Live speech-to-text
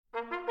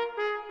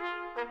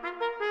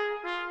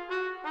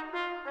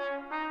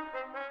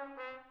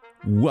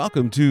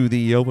Welcome to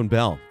the Open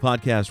Bell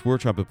podcast for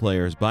trumpet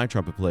players, by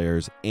trumpet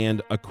players,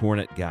 and a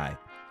cornet guy.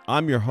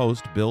 I'm your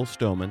host, Bill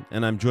Stoneman,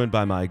 and I'm joined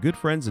by my good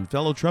friends and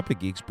fellow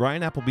trumpet geeks,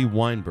 Bryan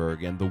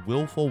Weinberg and the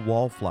willful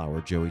wallflower,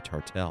 Joey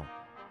Tartell.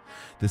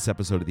 This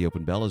episode of the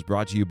Open Bell is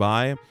brought to you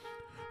by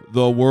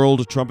the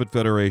World Trumpet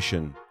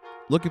Federation.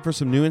 Looking for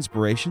some new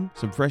inspiration,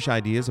 some fresh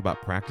ideas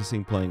about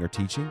practicing, playing, or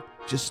teaching?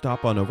 Just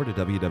stop on over to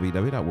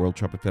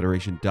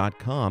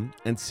www.worldtrumpetfederation.com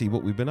and see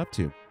what we've been up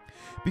to.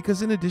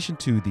 Because in addition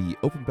to the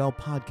Open Bell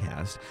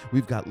podcast,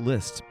 we've got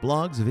lists,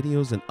 blogs,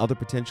 videos, and other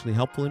potentially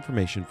helpful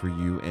information for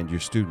you and your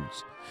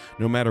students.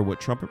 No matter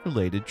what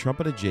trumpet-related,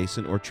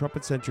 trumpet-adjacent, or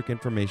trumpet-centric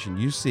information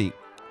you seek,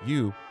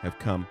 you have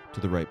come to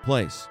the right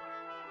place.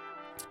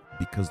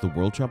 Because the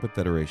World Trumpet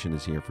Federation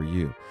is here for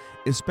you,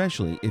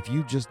 especially if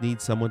you just need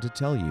someone to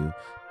tell you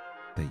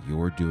that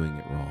you're doing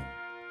it wrong.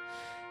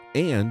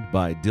 And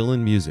by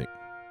Dylan Music,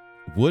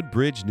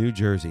 Woodbridge, New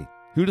Jersey.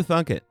 Who'd have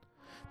thunk it?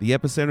 The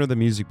epicenter of the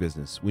music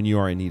business, when you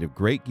are in need of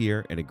great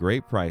gear at a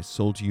great price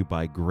sold to you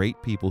by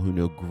great people who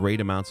know great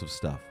amounts of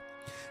stuff.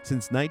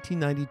 Since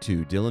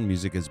 1992, Dylan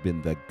Music has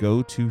been the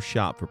go-to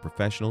shop for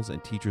professionals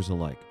and teachers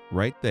alike,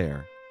 right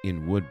there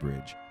in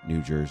Woodbridge,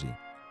 New Jersey.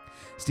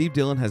 Steve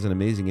Dillon has an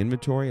amazing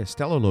inventory, a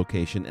stellar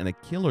location, and a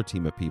killer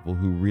team of people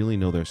who really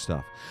know their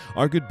stuff.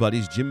 Our good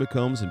buddies Jim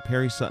McCombs and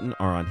Perry Sutton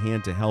are on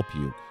hand to help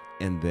you,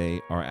 and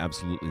they are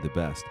absolutely the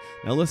best.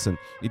 Now listen,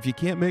 if you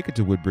can't make it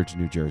to Woodbridge,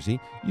 New Jersey,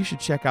 you should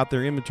check out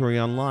their inventory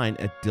online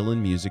at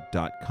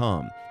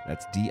dillonmusic.com.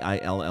 That's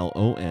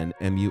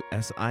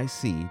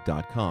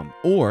DILLONMUSIC.com.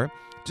 Or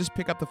just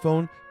pick up the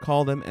phone,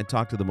 call them, and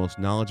talk to the most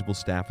knowledgeable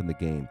staff in the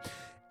game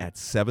at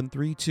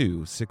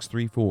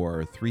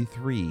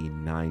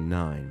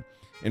 732-634-3399.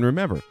 And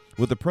remember,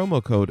 with the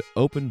promo code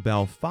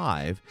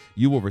OpenBell5,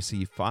 you will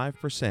receive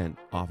 5%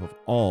 off of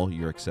all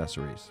your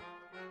accessories.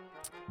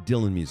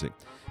 Dylan Music.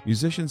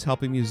 Musicians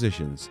helping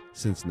musicians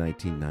since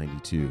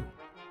 1992.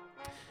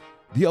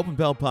 The Open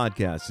Bell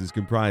podcast is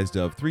comprised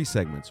of 3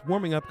 segments,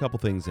 warming up, couple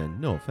things, and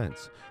no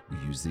offense. We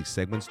use these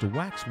segments to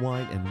wax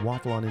wine and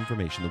waffle on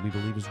information that we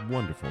believe is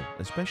wonderful,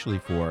 especially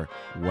for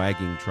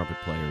wagging trumpet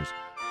players.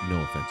 No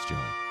offense, Joey.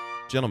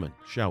 Gentlemen,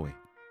 shall we?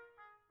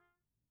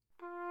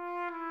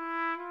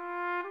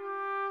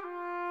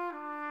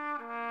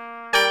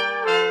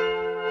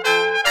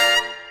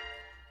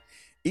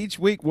 Each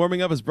week,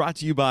 Warming Up is brought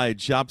to you by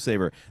Chop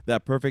Saver,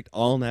 that perfect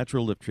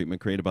all-natural lip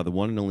treatment created by the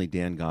one and only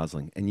Dan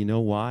Gosling. And you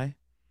know why?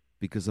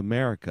 Because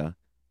America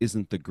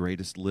isn't the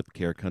greatest lip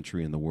care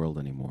country in the world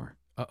anymore.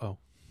 Uh-oh.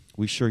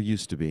 We sure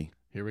used to be.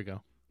 Here we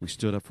go. We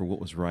stood up for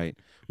what was right.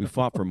 We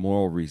fought for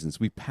moral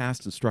reasons. We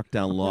passed and struck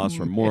down laws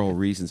for moral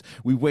reasons.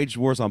 We waged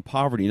wars on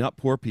poverty, not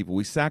poor people.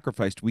 We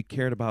sacrificed. We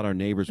cared about our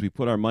neighbors. We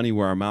put our money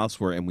where our mouths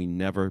were, and we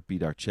never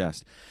beat our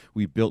chest.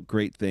 We built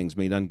great things,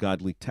 made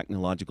ungodly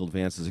technological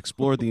advances,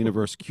 explored the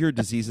universe, cured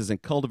diseases,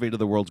 and cultivated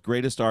the world's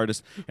greatest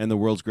artists and the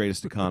world's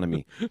greatest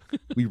economy.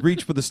 We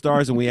reached for the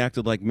stars, and we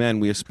acted like men.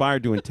 We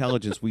aspired to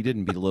intelligence. We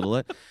didn't belittle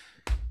it.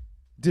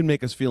 Didn't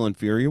make us feel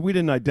inferior. We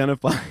didn't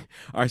identify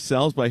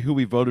ourselves by who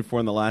we voted for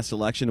in the last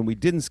election, and we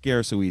didn't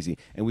scare so easy.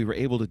 And we were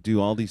able to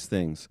do all these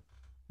things,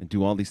 and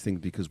do all these things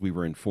because we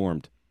were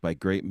informed by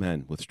great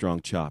men with strong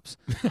chops.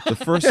 The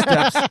first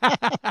steps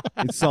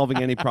in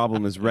solving any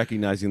problem is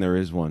recognizing there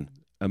is one.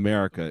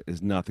 America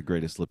is not the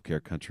greatest lip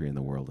care country in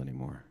the world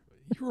anymore.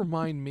 You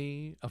remind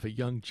me of a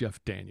young Jeff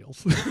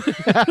Daniels.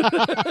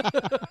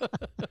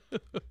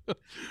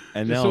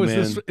 And now, so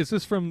is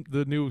this from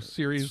the new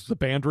series, The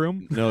Band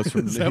Room? No, it's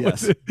from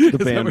the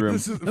Band Room.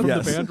 This is from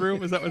Yes. The Band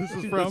Room? Is that what this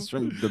is from? It's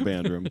from The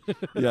Band Room.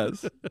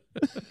 Yes.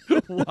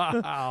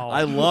 Wow.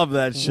 I love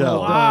that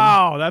show.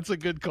 Wow, that's a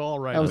good call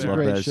right That was there. a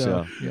great that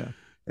show. show. Yeah.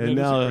 And That is a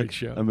now great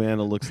show.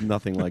 Amanda looks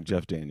nothing like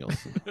Jeff Daniels.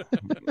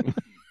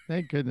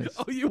 Thank goodness.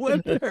 Oh, you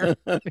went there.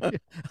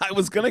 I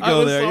was going to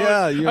go there.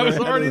 Yeah. I was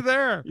already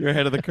there. You're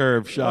ahead of the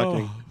curve.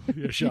 Shocking. Oh,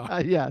 you're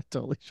shocked. Yeah,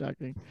 totally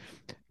shocking.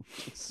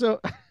 So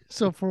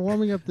for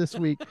warming up this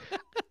week,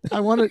 I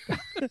want to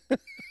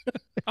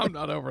I'm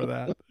not over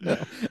that.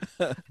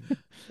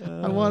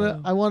 I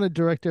want to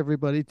direct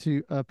everybody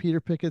to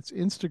Peter Pickett's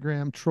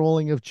Instagram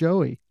trolling of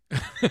Joey.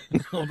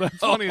 Oh, that's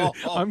funny.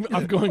 I'm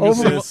going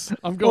Over-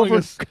 I'm going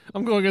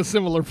a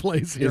similar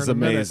place here. It's in a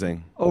minute.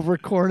 amazing. Over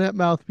cornet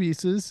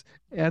mouthpieces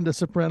and a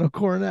soprano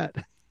cornet.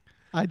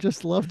 I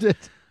just loved it.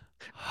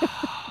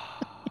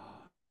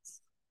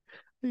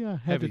 Yeah, I had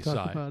Heavy to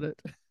talk sigh. about it.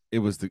 It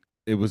was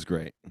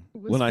great.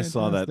 It was When I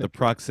saw that, the fantastic.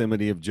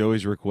 proximity of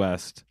Joey's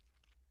request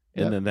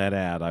and Yep. then that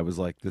ad, I was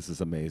like, this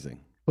is amazing.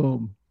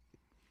 Boom.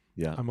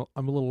 Yeah. I'm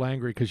a little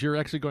angry because you're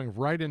actually going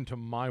right into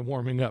my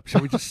warming up.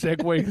 Shall we just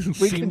segue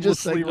We can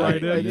just seamlessly segue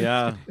right in?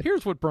 Yeah.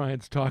 Here's what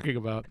Brian's talking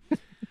about.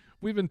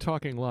 We've been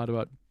talking a lot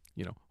about,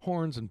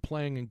 horns and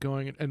playing and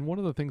going, and one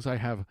of the things I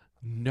have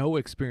no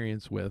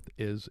experience with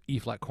is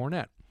E-flat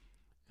cornet.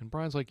 And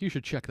Brian's like, you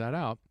should check that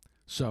out.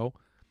 So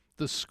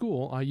the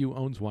school, IU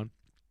owns one.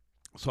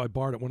 So I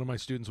borrowed it. One of my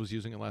students was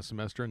using it last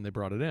semester, and they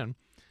brought it in.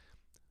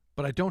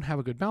 But I don't have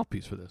a good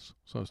mouthpiece for this.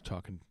 So I was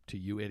talking to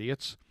you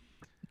idiots.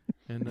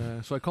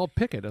 And so I called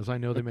Pickett, as I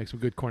know they make some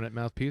good cornet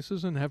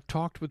mouthpieces, and have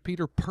talked with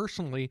Peter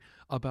personally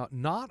about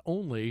not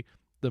only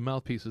the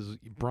mouthpieces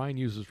Bryan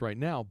uses right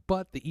now,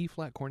 but the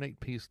E-flat cornet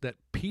piece that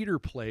Peter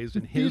plays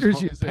in his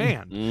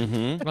band.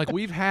 Mm-hmm. Like,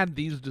 we've had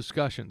these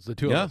discussions, the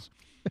two of us.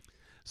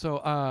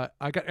 So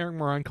I got Aaron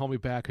Moran call me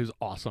back, who's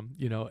awesome,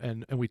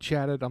 and we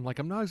chatted. I'm like,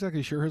 I'm not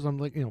exactly sure. I'm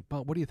like,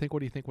 but what do you think?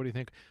 What do you think? What do you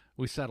think?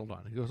 We settled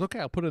on it. He goes, okay,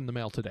 I'll put it in the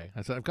mail today.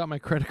 I said, I've got my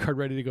credit card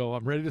ready to go.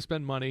 I'm ready to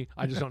spend money.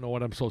 I just don't know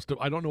what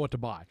I don't know what to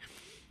buy.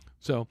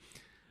 So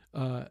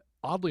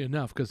oddly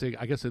enough, because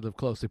I guess they live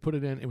close, they put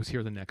it in. It was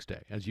here the next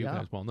day, as you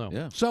guys well know.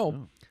 Yeah.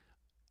 So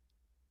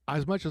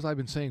as much as I've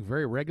been saying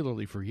very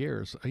regularly for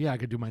years, I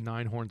could do my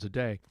 9 horns a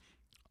day.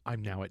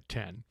 I'm now at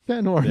 10.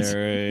 10 horns.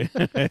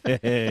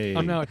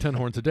 I'm now at 10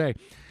 horns a day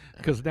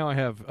because now I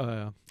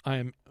am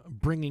I'm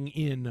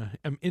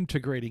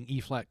integrating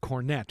E-flat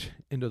cornet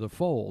into the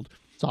fold.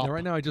 Now,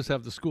 right now I just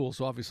have the school,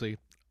 so obviously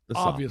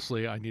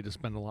I need to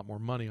spend a lot more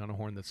money on a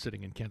horn that's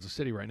sitting in Kansas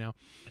City right now.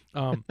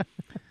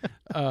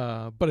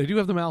 But I do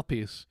have the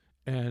mouthpiece,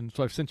 and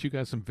so I've sent you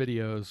guys some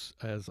videos.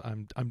 As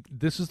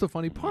this is the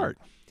funny part.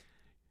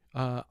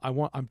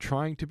 I'm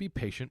trying to be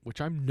patient,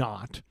 which I'm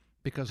not,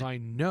 because I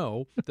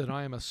know that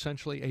I am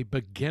essentially a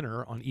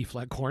beginner on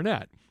E-flat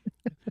cornet,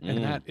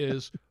 and that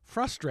is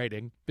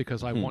frustrating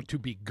because I want to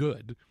be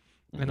good,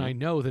 and I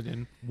know that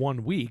in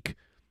 1 week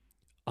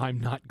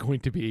I'm not going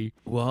to be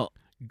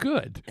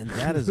good. And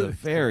that is a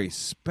very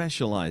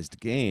specialized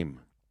game.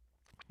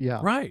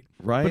 Yeah. Right.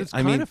 Right. But it's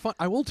kind of fun.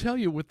 I will tell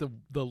you, with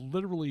the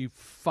literally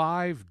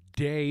 5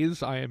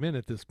 days I am in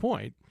at this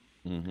point,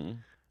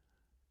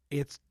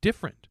 it's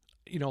different.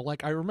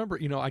 Like I remember,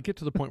 I get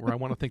to the point where I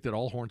want to think that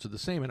all horns are the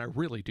same, and I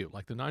really do.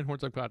 Like the 9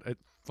 horns I've got,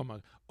 from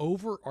an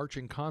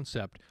overarching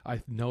concept,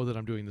 I know that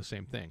I'm doing the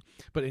same thing.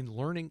 But in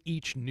learning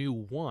each new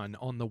one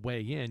on the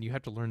way in, you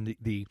have to learn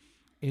the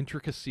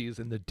intricacies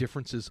and the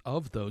differences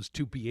of those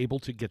to be able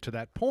to get to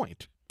that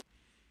point.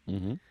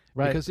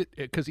 Right.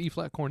 Because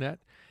E-flat cornet,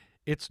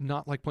 it's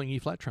not like playing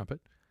E-flat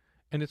trumpet,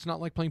 and it's not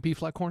like playing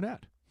B-flat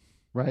cornet.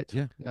 Right.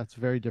 Yeah. That's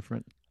very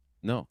different.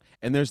 No.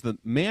 And there's the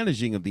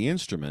managing of the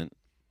instrument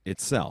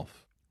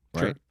itself,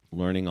 right? Sure.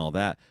 Learning all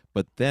that.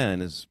 But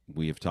then, as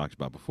we have talked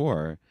about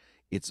before,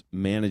 it's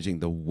managing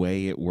the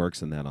way it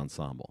works in that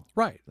ensemble.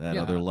 Right. That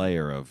other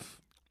layer of...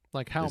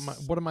 Like,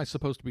 what am I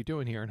supposed to be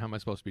doing here, and how am I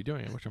supposed to be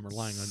doing it, which I'm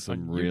relying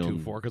on real,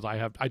 YouTube for, because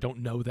I don't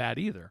know that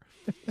either.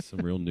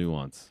 Some real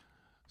nuance.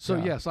 So,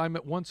 yes, I'm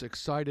at once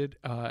excited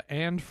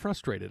and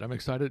frustrated. I'm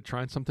excited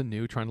trying something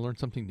new, trying to learn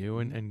something new,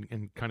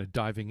 and kind of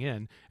diving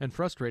in, and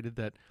frustrated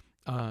that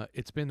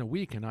it's been a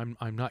week and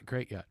I'm not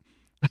great yet.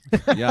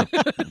 Yeah.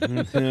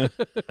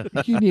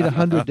 You need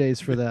 100 days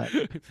for that.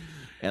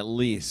 At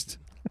least.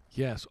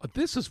 Yes.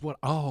 This is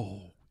what,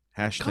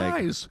 Hashtag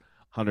guys,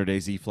 100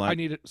 days E-flat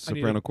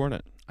soprano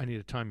cornet. I need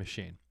a time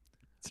machine.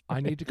 I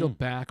need to go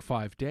back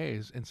 5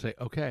 days and say,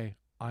 okay,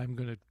 I'm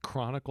going to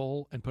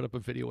chronicle and put up a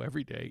video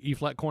every day.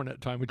 E-flat cornet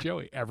time with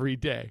Joey every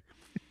day.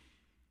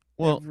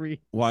 Well,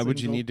 why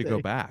would you need to go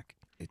back?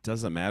 It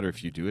doesn't matter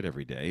if you do it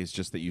every day. It's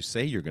just that you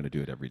say you're going to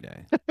do it every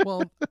day.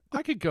 Well,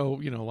 I could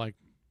go,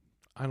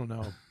 I don't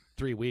know,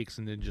 3 weeks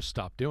and then just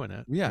stop doing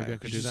it. Yeah, you're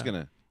just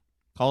going to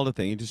call it a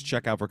thing. You just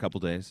check out for a couple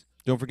days.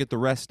 Don't forget the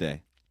rest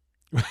day.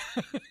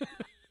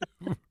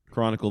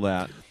 Chronicle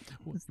that.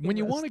 When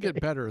you want to get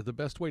better, the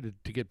best way to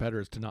get better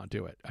is to not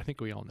do it. I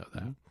think we all know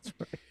that. That's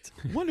right.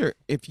 I wonder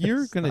if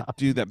you're going to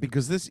do that,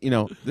 because this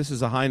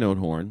is a high note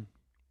horn.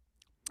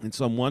 And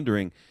so I'm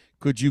wondering,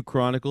 could you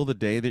chronicle the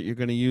day that you're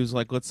going to use,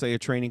 like, let's say, a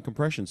training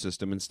compression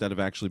system instead of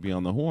actually be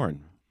on the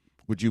horn?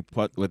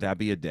 Would that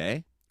be a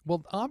day?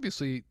 Well,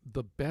 obviously,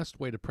 the best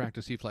way to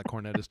practice E-flat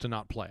cornet is to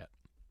not play it.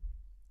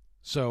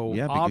 So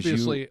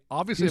obviously,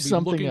 I'd be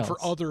looking for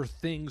other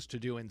things to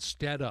do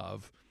instead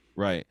of.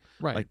 Right.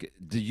 Right. Like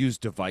to use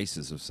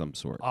devices of some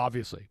sort.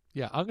 Obviously.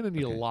 Yeah, I'm going to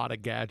need a lot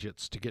of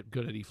gadgets to get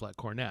good at E-flat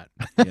cornet.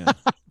 Yeah.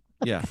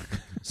 Yeah.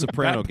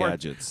 Soprano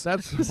gadgets.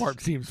 That part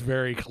seems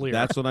very clear.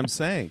 That's what I'm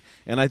saying.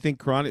 And I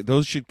think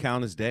those should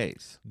count as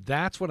days.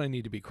 That's what I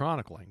need to be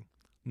chronicling.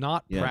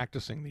 Not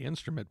practicing the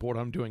instrument, but what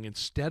I'm doing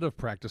instead of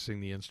practicing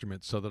the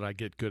instrument so that I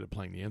get good at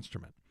playing the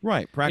instrument.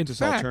 Right. Practice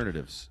In fact,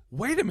 alternatives.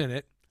 Wait a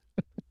minute.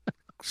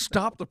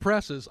 Stop the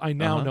presses. I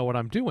now know what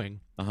I'm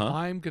doing.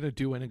 I'm going to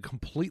do it in a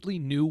completely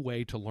new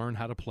way to learn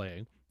how to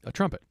play a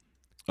trumpet.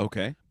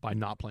 Okay. By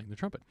not playing the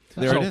trumpet.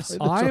 There it is.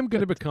 I am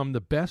going to become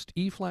the best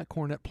E-flat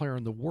cornet player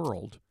in the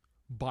world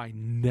by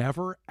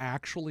never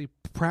actually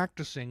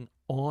practicing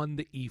on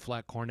the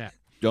E-flat cornet.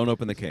 Don't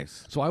open the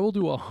case. So I will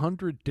do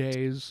 100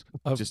 days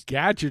of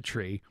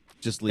gadgetry.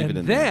 Just leave it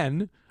in there.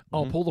 And then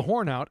I'll pull the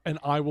horn out and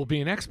I will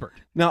be an expert.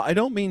 Now, I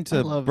don't mean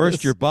to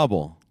burst your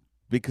bubble,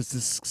 because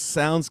this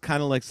sounds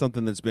kind of like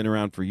something that's been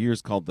around for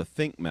years called the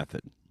think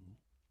method.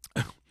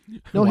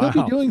 No, he'll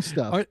be doing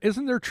stuff.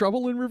 Isn't there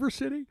trouble in River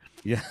City?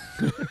 Yeah.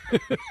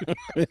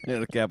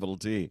 A capital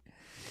T.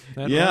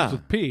 That rhymes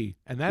with P,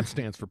 and that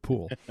stands for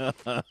pool. A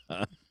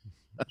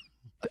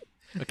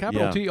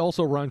capital T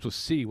also rhymes with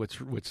C,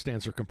 which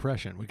stands for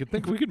compression. We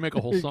could make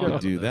a whole song out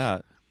of do this.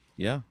 that.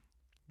 Yeah.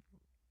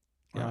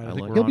 All right, I I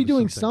think like we're He'll be onto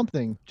doing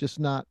something. something, just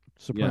not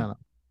soprano.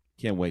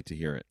 Can't wait to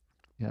hear it.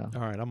 Yeah.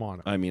 All right, I'm on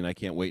it. I mean, I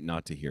can't wait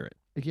not to hear it.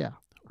 Yeah.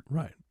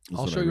 Right. That's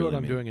I'll what show I you really what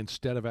I'm mean. doing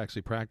instead of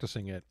actually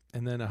practicing it.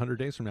 And then 100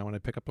 days from now, when I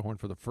pick up the horn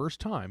for the first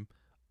time,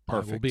 I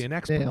will Perfect. be an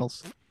expert.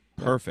 Nails.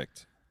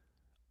 Perfect.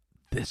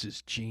 This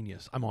is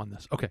genius. I'm on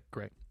this. Okay,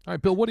 great. All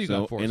right, Bill, what do you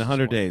So got for us? in this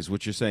 100 morning? days,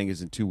 what you're saying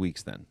is in 2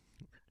 weeks then.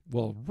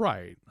 Well,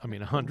 right. I mean,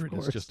 100 is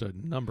course. just a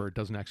number. It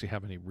doesn't actually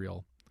have any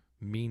real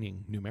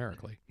meaning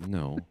numerically.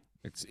 No,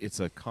 it's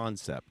a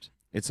concept.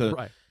 It's a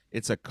Right.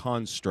 it's a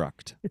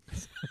construct.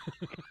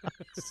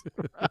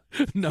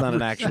 It's not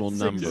an actual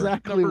number.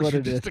 Exactly what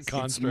it is. Just a It's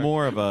construct.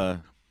 more of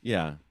a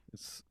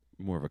it's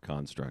more of a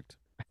construct.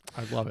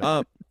 I love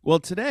it. Well,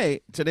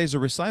 today's a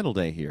recital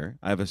day here.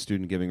 I have a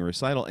student giving a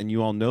recital, and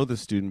you all know the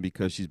student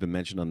because she's been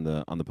mentioned on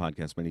the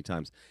podcast many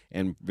times.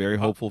 And very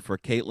hopeful for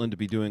Caitlin to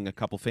be doing a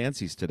couple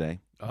fancies today.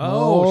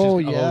 Oh,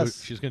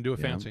 yes. she's going to do a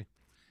Yeah. fancy.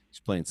 She's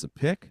playing some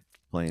pick,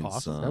 playing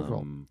Awesome. Several.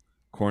 some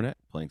cornet,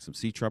 playing some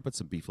C trumpet,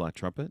 some B flat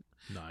trumpet,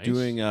 Nice.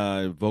 doing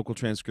a vocal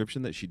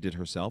transcription that she did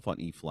herself on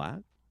E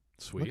flat.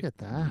 Sweet. Look at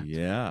that.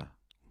 Yeah,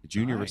 a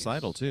junior Nice.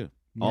 recital too.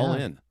 All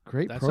Yeah. in.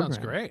 Great That program.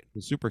 sounds great.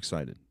 I'm super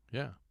excited.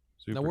 Yeah.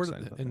 Super Now, where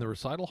excited. about in that. the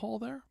recital hall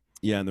there?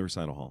 Yeah, in the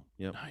recital hall.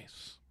 Yep.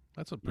 Nice.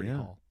 That's a pretty Yeah.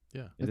 hall.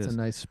 Yeah. It It's is. a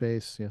nice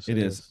space. Yes, It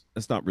is.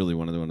 That's not really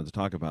what I wanted to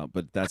talk about,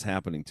 but that's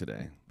happening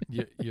today.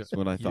 You, That's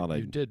what I thought you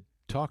I'd. did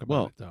talk about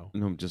Well, it, though.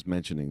 No, I'm just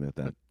mentioning that.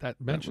 But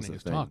that mentioning a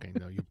is thing. talking,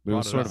 though. You It brought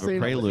was sort of up. a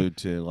prelude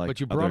to like. But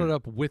you brought other- it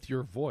up with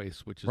your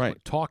voice, which is Right.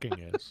 what talking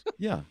is.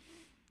 Yeah,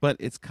 but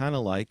it's kind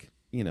of like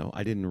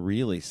I didn't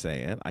really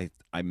say it.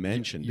 I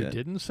mentioned You it.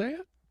 didn't say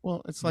it?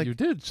 Well, it's like you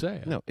did say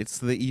it. no, it's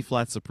the E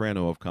flat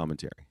soprano of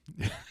commentary.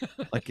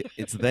 Like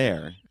it's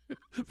there,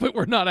 But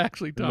we're not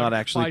actually talking. not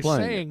actually By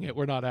playing it. saying it,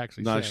 we're not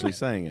actually not saying actually it.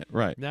 saying it,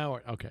 right? Now,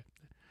 okay.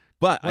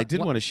 But I What- did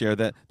what- want to share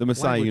that the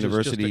Messiah Language is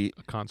just University.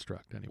 a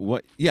construct, anyway.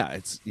 What? Yeah,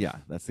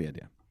 that's the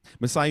idea.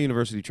 Messiah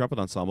University Trumpet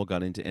Ensemble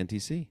got into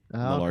NTC, the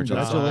Oh, large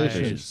ensemble congratulations.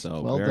 division.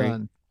 So Well very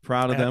done.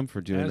 proud of As- them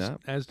for doing as,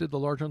 that. As did the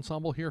large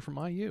ensemble here from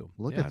IU.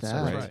 Look Yeah, at that's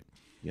that. right.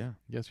 Yeah,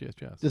 Yes.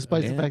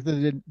 Despite the Yeah. fact that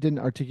it didn't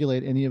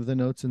articulate any of the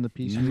notes in the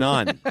piece.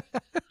 none.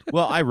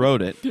 Well, I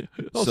wrote it.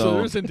 Oh, so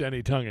there isn't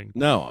any tonguing.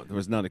 No, there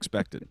was none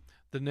expected.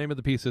 The name of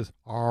the piece is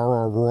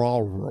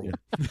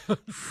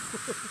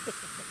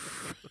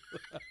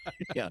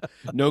Yeah,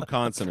 no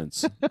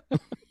consonants.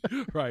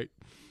 right.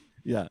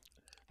 Yeah,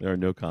 there are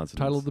no consonants.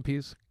 Title of the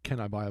piece: Can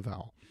I buy a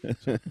vowel?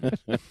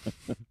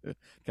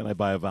 Can I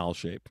buy a vowel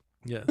shape?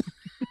 Yes.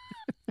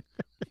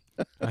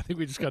 I think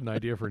we just got an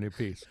idea for a new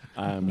piece.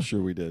 I'm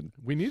sure we did.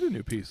 We need a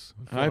new piece.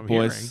 All right,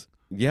 boys.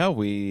 Yeah,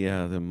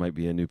 there might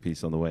be a new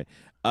piece on the way.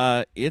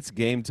 It's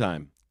game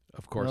time.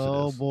 Of course it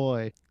Oh is.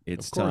 boy,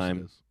 It's Of course it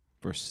time is.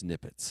 for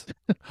snippets.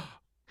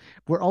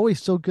 we're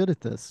always so good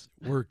at this.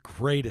 We're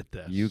great at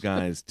this. You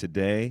guys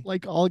today,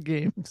 Like all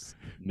games.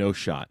 no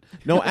shot.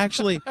 No,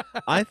 actually,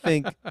 I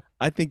think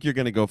you're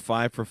going to go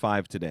 5 for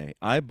 5 today.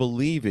 I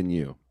believe in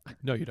you.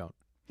 No, you don't.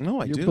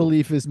 No, I Your do.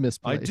 belief is I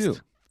misplaced.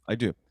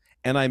 do.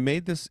 And I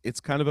made this. It's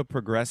kind of a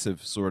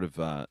progressive sort of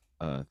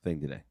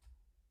thing today.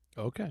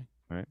 Okay.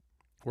 All right.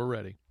 We're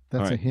ready. That's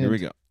all right, a hint. here we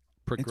go.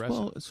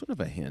 Progressive. It's sort of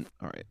a hint.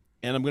 All right.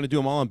 And I'm going to do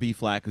them all on B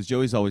flat because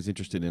Joey's always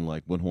interested in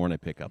like what horn I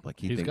pick up. Like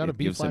He's got a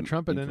B flat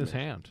trumpet in his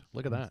hand.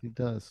 Look at that. He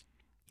does.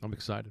 I'm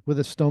excited. With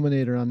a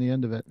stominator on the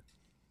end of it.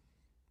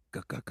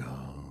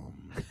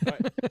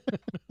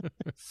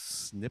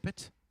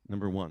 Snippet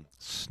number 1.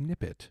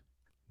 Snippet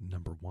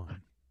number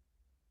 1.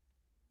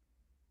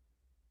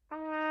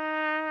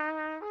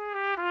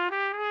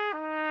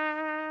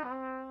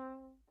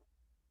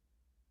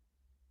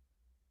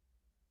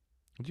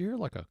 Did you hear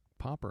like a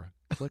pop or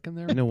a click in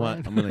there? You know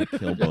what? Brian? I'm going to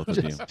kill both of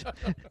you. Just-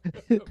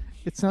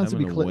 it sounds I'm to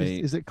be gonna clipping.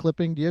 wait. Is it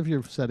clipping? Do you have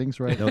your settings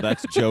right? No,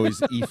 that's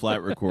Joey's E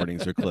flat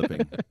recordings are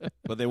clipping,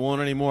 but they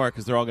won't anymore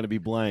because they're all going to be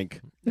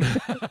blank.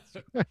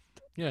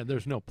 Yeah,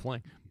 there's no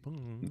plank.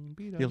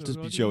 He'll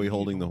just be Joey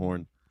holding the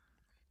horn.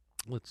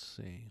 Let's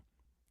see.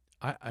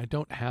 I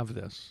don't have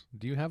this.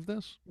 Do you have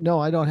this? No,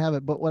 I don't have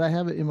it. But what I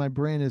have it in my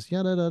brain is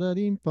yada da da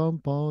dee bum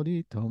bum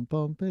dee dum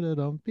bum bida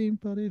dum bim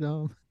buddy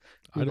dum.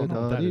 I don't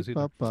know what that is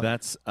either.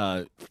 That's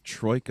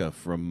Troika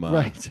from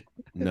Right.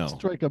 No, It's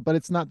Troika, but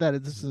it's not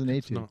that. This is an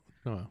It's etude.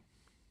 no.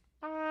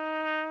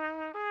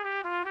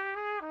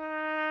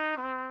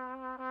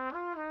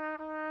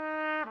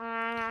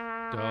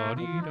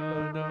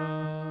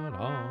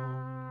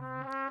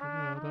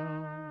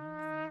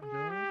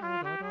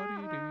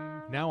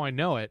 Now I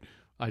know it.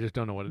 I just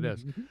don't know what it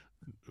is.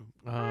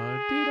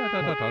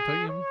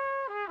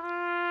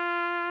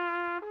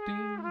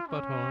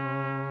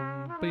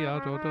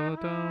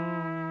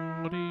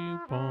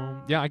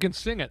 Yeah, I can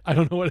sing it. I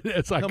don't know what it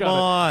is. I come got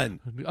on.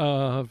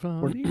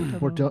 it.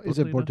 Bordeaux, is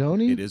it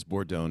Bordoni? It is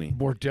Bordoni.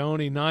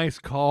 Bordoni, nice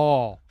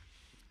call.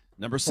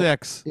 Number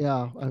 6.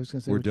 Yeah, I was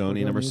going to say. which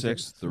Bordoni, number is it?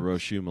 6. The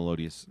Rochu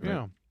Melodious. right?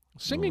 Yeah.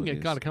 Singing it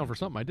Melodious. got to count for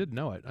something. I didn't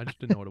know it. I just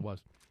didn't know what it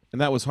was.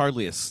 And that was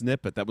hardly a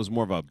snippet. That was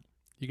more of a.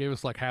 You gave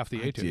us like half the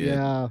I etude. did.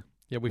 Yeah,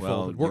 Yeah, we well,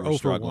 folded. you We're were 0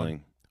 for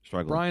 1.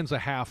 struggling. Brian's a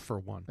half for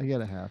 1. I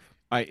get a half.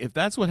 All right, if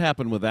that's what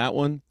happened with that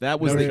one, that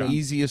was No the shot.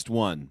 easiest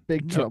one.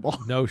 Big trouble.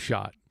 No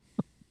shot.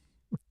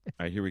 All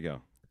right, here we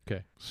go.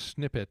 Okay.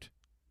 Snippet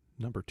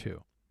number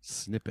 2.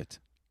 Snippet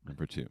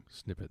number 2.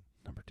 Snippet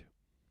number 2.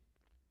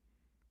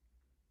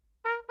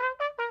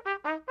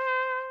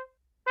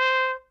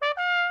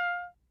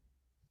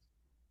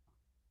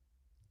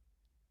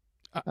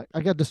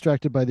 I got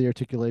distracted by the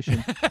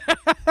articulation.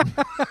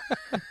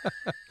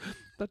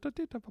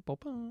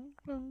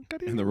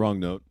 In the wrong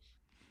note.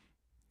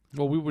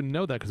 Well, we wouldn't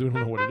know that because we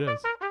don't know what it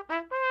is.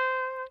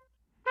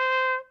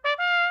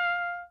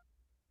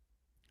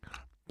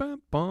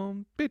 Bum,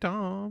 bum,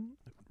 be-dum.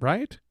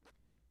 Right?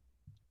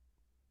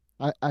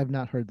 I've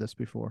not heard this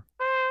before.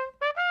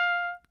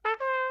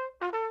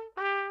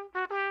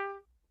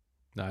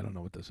 No, I don't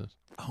know what this is.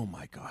 Oh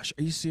my gosh,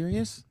 are you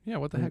serious? Yeah,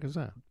 what the heck is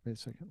that? Wait a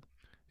second.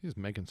 He's just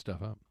making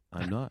stuff up.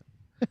 I'm not.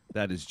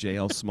 That is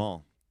JL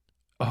Small.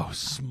 Oh,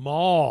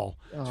 small.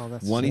 Oh,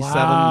 that's 27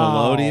 Wow.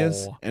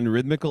 melodious and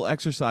rhythmical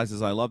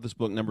exercises. I love this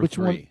book. Number Which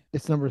 3. one?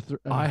 It's number 3.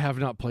 I have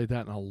not played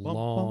that in a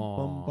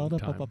long time.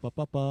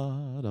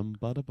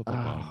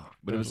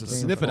 But it was a Painful.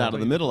 snippet out of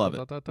the middle of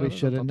it. We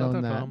should have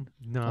known that.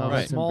 No, Oh,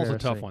 that's small's a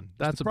tough embarrassing. one.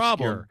 That's the obscure.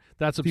 problem.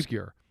 That's People-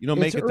 obscure. You don't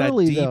make It's it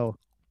early, though.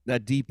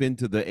 that deep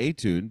into the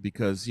etude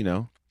because, you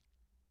know,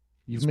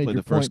 You've just made play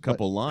your the first point, but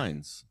couple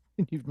lines.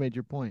 you've made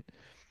your point.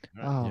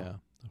 Right. Oh, Yeah.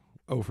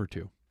 0 for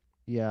 2.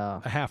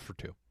 yeah. A half for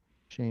 2.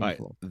 All right,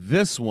 Shameful.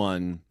 this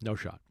one, No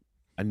shot.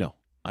 I know.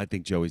 I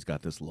think Joey's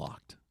got this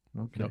locked.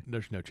 Okay. No,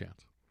 there's no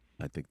chance.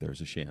 I think there's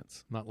a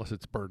chance. Not unless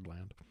it's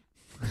Birdland.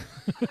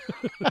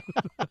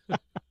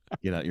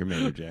 Get out your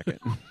mayor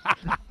jacket.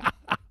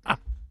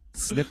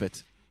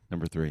 Snippet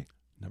number 3.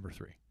 Number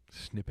 3.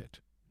 Snippet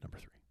number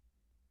 3.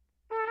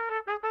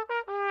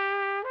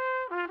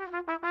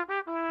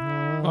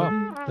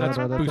 Oh, that's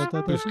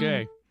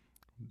Bousquet.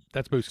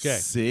 That's Bousquet.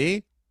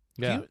 See?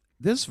 Yeah,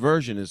 This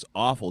version is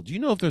awful. Do you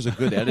know if there's a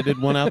good edited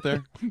one out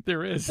there?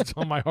 there is. It's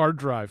on my hard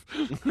drive.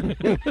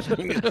 You'll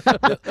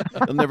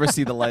never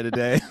see the light of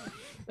day.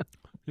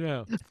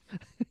 Yeah.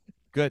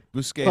 Good.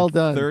 Bousquet, Well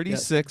done.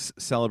 36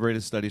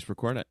 celebrated studies for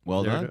cornet.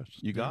 Well There done. it is.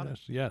 You got There it.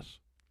 is. Yes.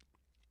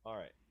 All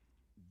right.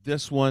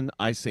 This one,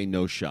 I say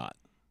no shot.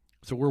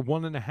 So we're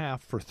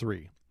 1.5 for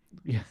 3.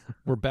 Yeah.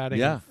 We're batting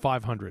Yeah.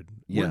 500.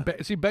 Yeah.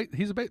 He's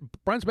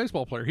Brian's a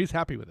baseball player. He's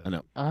happy with it. I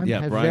know. I'm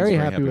Yeah, Brian's very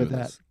happy with that.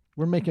 this.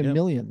 We're making Yep.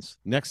 millions.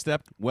 Next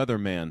step,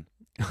 weatherman.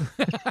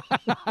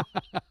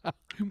 But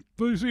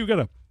you see, we've got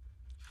a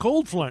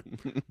cold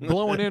front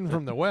blowing in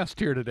from the west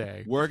here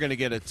today. We're going to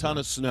get a ton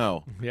of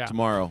snow Yeah.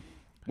 tomorrow.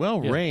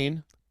 Well, Yeah.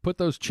 rain. Put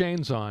those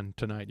chains on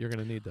tonight. You're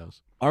going to need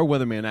those. Our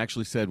weatherman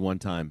actually said one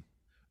time,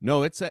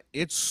 no, it's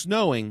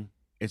snowing.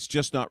 It's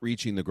just not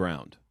reaching the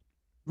ground.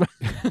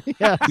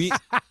 Yes.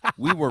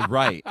 We were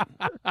right.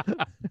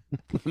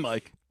 I'm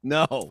like,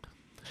 no.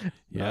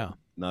 Yeah.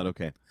 Not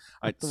okay. All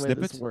right, the way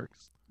snippet this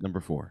works. number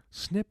 4.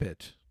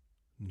 Snippet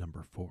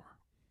number 4.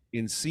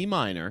 In C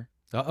minor,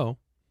 Uh-oh.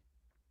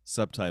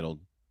 subtitled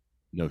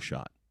No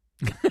Shot.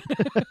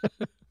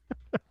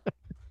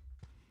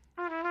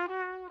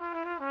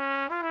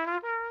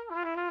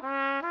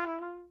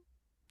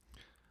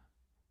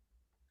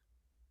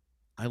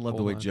 I love the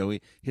Hold way on.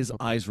 Joey, his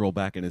eyes roll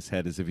back in his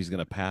head as if he's going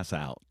to pass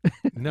out.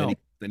 No.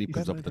 Then he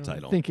puts up the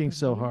title. Thinking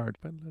so hard.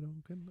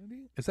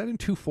 Is that in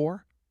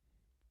 2/4?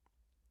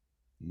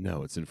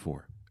 No, it's in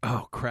 4.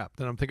 Oh crap!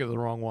 Then I'm thinking of the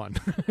wrong one.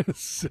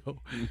 So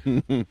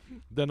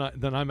then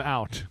I'm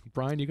out.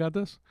 Brian, you got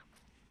this?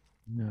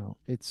 No,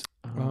 it's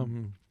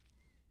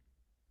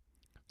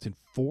It's in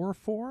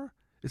 4/4.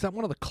 Is that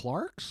one of the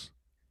Clarks?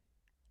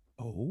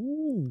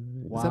 Oh.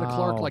 Is that a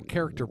Clark wow. like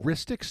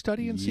characteristic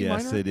study in C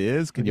Yes, minor? it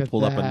is. Can Look you at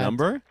pull up a that.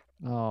 number?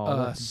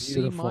 Oh, that's C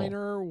beautiful.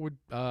 minor would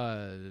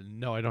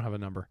no, I don't have a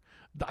number.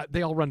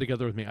 They all run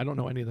together with me. I don't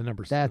know any of the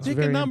numbers. That's Pick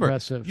a very number.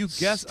 impressive. You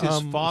guessed his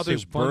let's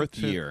father's see, 1, birth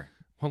 2 year.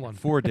 Hold on.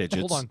 4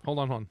 digits. Hold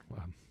on.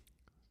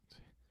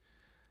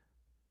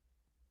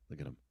 Look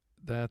at him.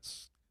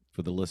 That's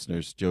For the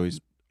listeners, Joey's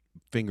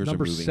fingers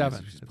number are moving.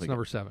 7. He's It's playing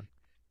number it. 7.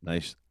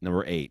 Nice.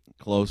 Number 8.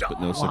 Close, but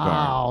no cigar.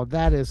 Wow,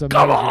 that is amazing.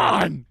 Come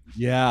on.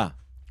 Yeah.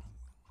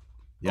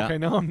 Yeah. Okay,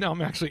 now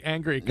I'm actually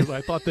angry because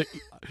I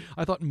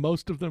thought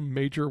most of them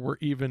major were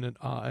even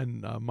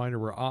and minor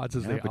were odds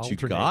as Yeah, they but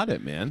alternate. you got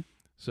it, man.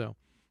 So,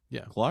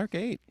 yeah. Clark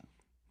 8.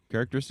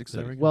 Characteristic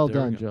There study. we go. Well There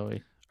we done, go.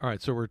 Joey. All right,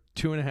 so we're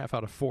 2.5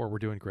 out of 4. We're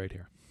doing great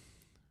here.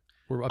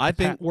 We're up. I to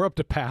think- we're up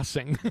to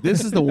passing.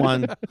 This is the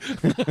one.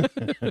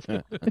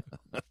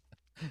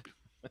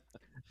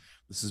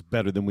 This is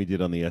better than we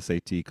did on the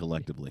SAT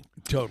collectively.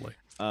 Totally.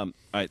 All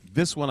right.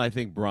 This one I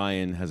think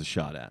Brian has a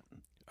shot at.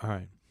 All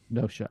right,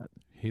 No shot.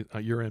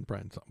 you're in,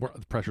 Brian.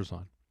 The pressure's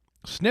on.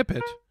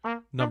 Snippet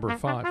number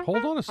 5.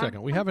 Hold on a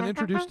second. We haven't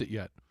introduced it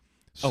yet.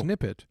 Oh.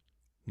 Snippet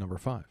number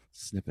 5.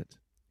 Snippet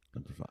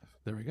number 5.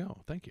 There we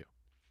go. Thank you.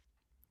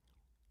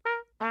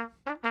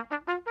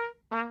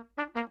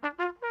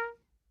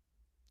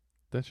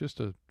 That's just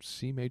a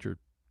C major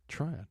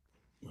triad.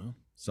 Well,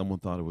 someone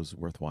thought it was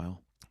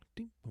worthwhile.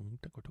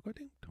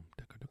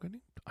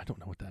 I don't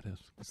know what that is.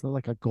 It's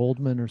like a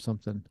Goldman or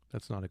something.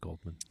 That's not a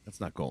Goldman. That's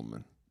not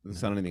Goldman. Doesn't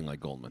sound anything like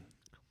Goldman.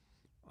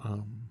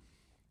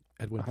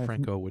 Edwin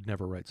Franco would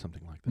never write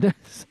something like that.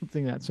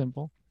 Something that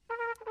simple.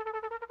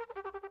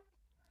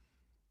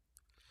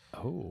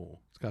 Oh,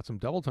 it's got some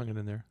double tonguing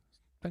in there.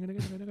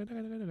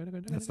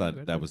 That's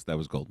not. That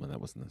was Goldman.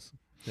 That wasn't this.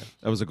 Yeah.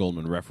 That was a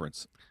Goldman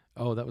reference.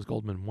 Oh, that was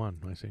Goldman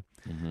 1. I see.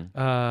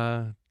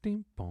 Mm-hmm.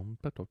 Ding, bom,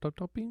 ba, do, do,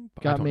 do, bing,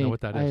 ba. Got I don't me. know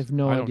what that is. I have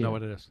no I don't idea. know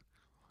what it is.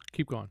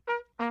 Keep going.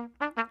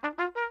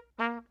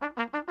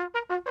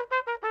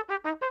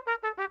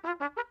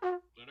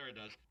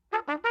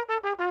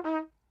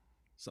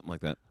 Something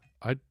like that.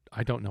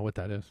 I don't know what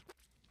that is.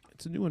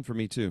 It's a new one for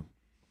me too.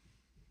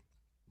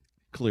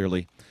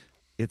 Clearly,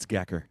 it's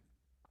Gecker.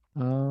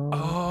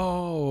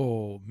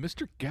 Oh,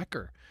 Mr.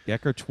 Gecker.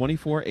 Gecker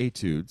 24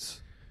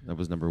 Etudes. That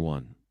was number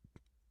 1.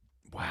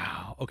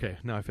 Wow. Okay,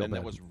 now I feel And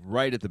bad. that was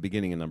right at the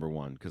beginning of number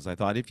 1 because I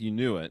thought if you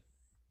knew it,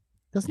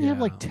 Doesn't he have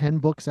like Yeah. 10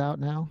 books out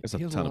now? there's He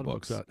a has ton lot of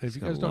books. out. If He's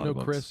you got guys a don't lot know of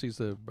books. Chris, he's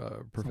the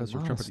professor of lot of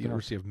trumpet at the stuff.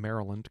 University of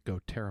Maryland. Go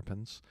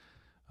Terrapins.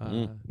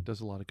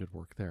 Does a lot of good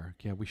work there.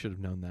 Yeah, we should have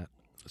known that.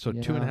 So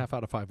Yeah. 2.5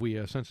 out of 5. We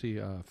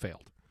essentially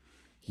failed.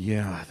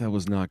 Yeah, that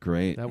was not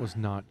great. That was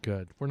not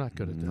good. We're not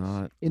good at this.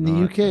 Not In the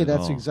not UK, at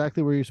that's all.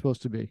 exactly where you're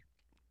supposed to be.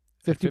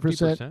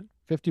 50%,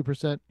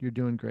 50%, you're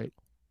doing great.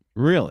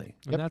 Really.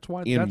 And that's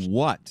why In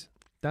what?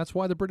 that's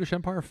why the British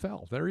Empire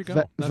fell. There you go.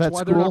 Vet That's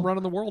why they're not school?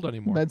 running the world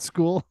anymore. Med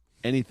school,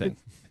 Anything.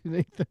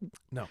 Nathan,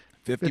 50%.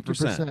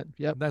 50%.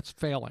 Yep. That's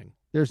failing.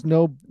 There's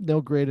no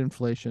grade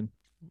inflation.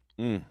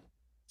 Mm.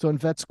 So in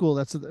vet school,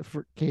 that's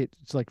for Kate.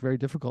 It's like very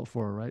difficult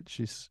for her, right?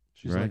 She's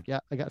Right. like, yeah,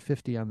 I got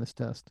 50 on this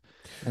test,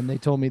 and they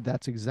told me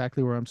that's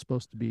exactly where I'm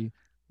supposed to be.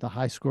 The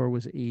high score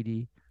was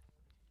 80,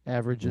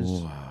 averages,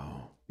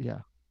 Wow. yeah,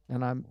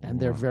 and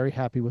they're Wow. very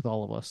happy with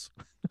all of us,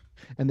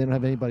 and they don't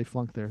have anybody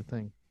flunk their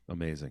thing,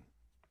 Amazing.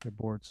 their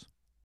boards.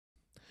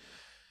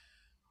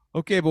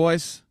 Okay,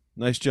 boys.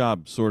 Nice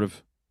job, sort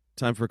of.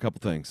 Time for a couple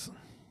things.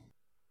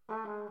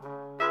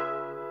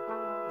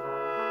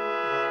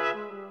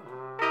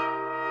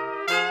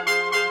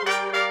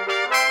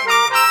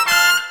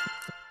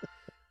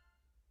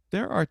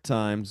 There are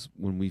times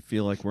when we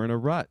feel like we're in a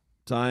rut.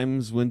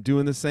 Times when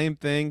doing the same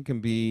thing can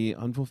be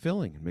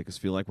unfulfilling and make us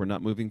feel like we're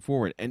not moving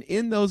forward. And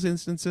in those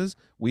instances,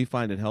 we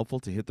find it helpful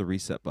to hit the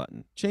reset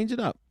button. Change it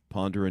up,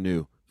 ponder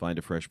anew, find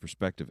a fresh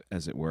perspective,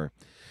 as it were.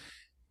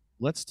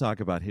 Let's talk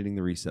about hitting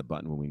the reset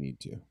button when we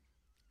need to.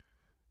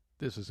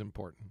 This is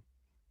important.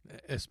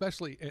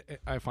 Especially,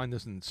 I find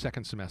this in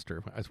second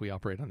semester as we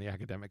operate on the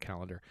academic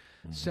calendar.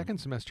 Mm-hmm. Second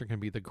semester can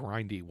be the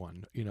grindy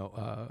one.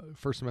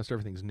 First semester,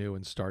 everything's new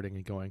and starting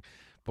and going.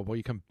 But when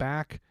you come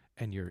back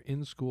and you're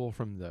in school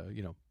from the,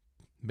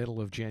 middle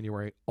of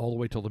January all the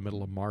way till the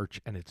middle of March,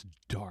 and it's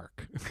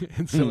dark.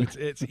 And so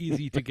it's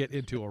easy to get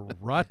into a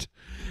rut,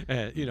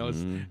 as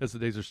the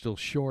days are still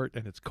short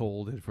and it's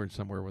cold if we're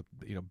somewhere with,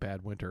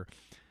 bad winter.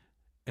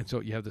 And so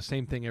you have the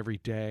same thing every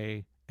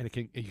day. And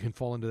you can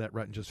fall into that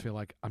rut and just feel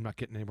like I'm not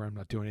getting anywhere, I'm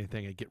not doing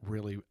anything, and get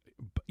really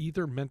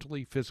either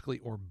mentally, physically,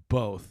 or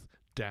both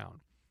down.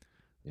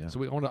 Yeah.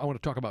 So I want to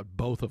talk about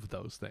both of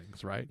those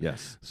things, right?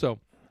 Yes. So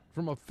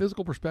from a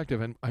physical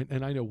perspective, and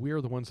I know we're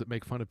the ones that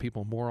make fun of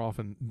people more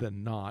often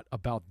than not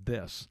about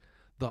this.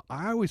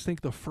 I always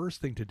think the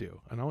first thing to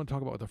do, and I want to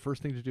talk about what the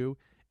first thing to do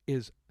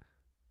is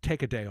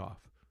take a day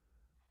off.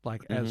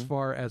 Like as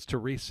far as to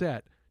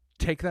reset,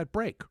 take that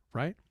break,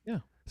 right? Yeah.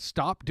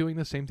 Stop doing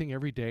the same thing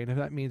every day. And if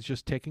that means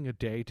just taking a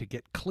day to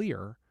get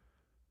clear,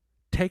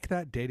 take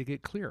that day to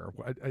get clear.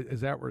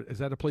 Is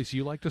that a place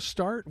you like to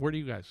start? Where do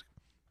you guys?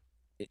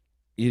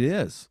 It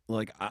is.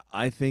 Like,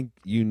 I think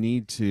you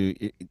need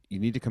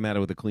to come at it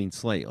with a clean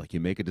slate. Like, you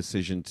make a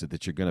decision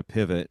that you're going to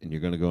pivot and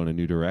you're going to go in a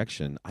new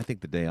direction. I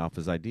think the day off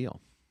is ideal.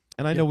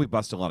 And I know we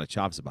bust a lot of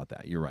chops about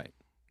that. You're right.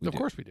 Of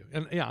course we do.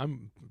 And yeah,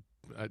 I'm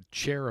a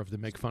chair of the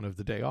Make Fun of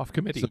the Day Off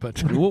committee. So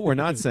but what we're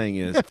not saying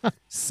is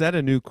set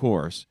a new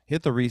course,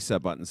 hit the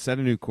reset button, set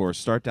a new course,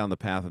 start down the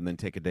path, and then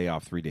take a day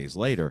off 3 days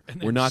later. And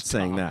then We're not stop.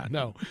 saying that.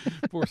 No.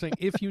 But we're saying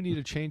if you need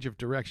a change of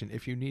direction,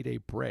 if you need a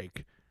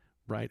break,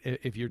 right?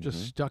 If you're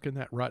just stuck in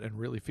that rut and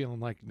really feeling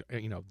like,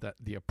 that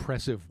the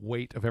oppressive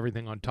weight of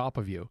everything on top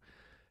of you,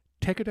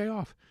 take a day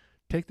off.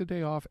 Take the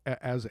day off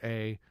as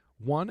a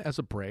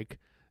break,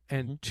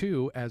 and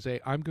two, as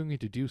I'm going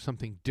to do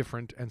something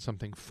different and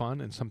something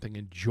fun and something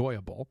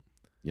enjoyable.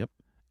 Yep.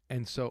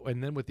 And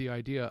then with the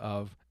idea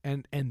of,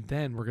 and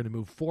then we're going to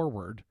move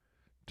forward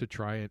to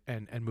try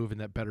and move in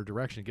that better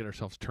direction, get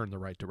ourselves turned the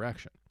right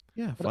direction.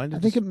 Yeah. But I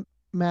think it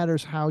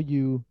matters how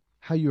you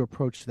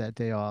approach that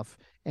day off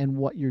and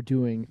what you're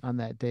doing on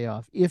that day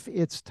off. If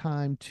it's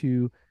time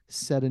to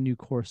set a new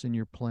course in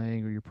your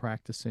playing or you're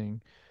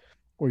practicing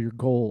or your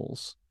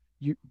goals,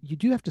 you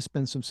do have to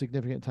spend some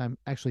significant time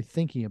actually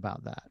thinking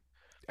about that.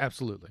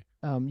 Absolutely.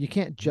 You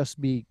can't just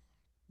be,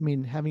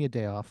 having a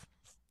day off,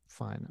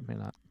 fine.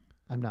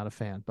 I'm not a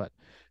fan, but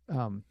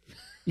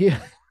yeah,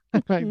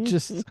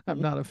 I'm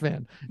not a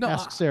fan. No,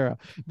 Ask Sarah.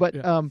 But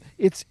yeah.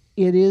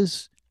 it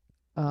is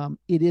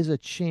a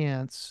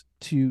chance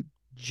to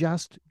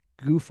just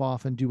goof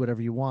off and do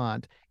whatever you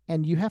want.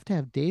 And you have to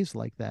have days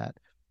like that.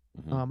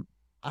 Mhm.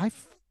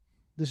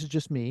 This is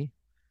just me.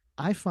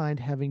 I find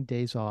having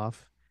days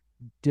off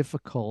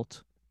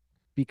difficult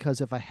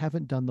because if I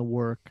haven't done the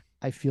work,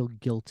 I feel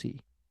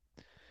guilty.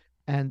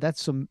 And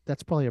that's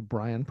probably a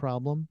Bryan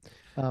problem.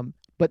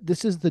 But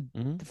this is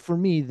Mhm. for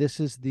me, this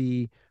is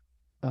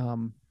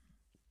um,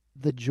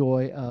 the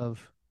joy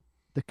of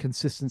the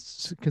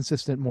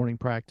consistent morning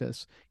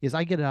practice is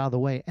I get it out of the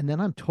way and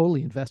then I'm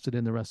totally invested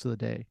in the rest of the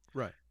day.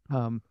 Right.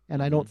 And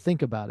I don't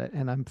think about it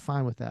and I'm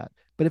fine with that.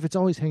 But if it's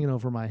always hanging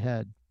over my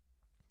head,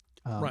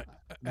 Right.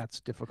 that's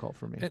difficult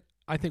for me. And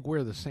I think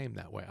we're the same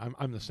that way.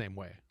 I'm the same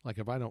way. Like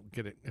if I don't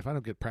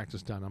get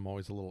practice done, I'm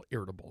always a little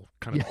irritable,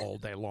 kind of all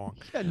day long.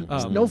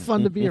 It's no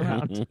fun to be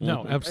around.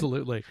 No,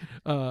 absolutely.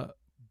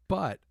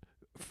 But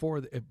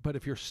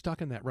if you're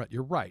stuck in that rut,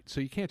 you're right.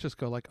 So you can't just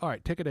go like, all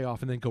right, take a day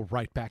off and then go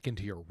right back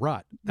into your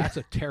rut. That's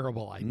a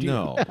terrible idea.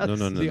 No.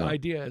 The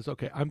idea is,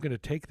 okay, I'm going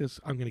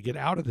to get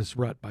out of this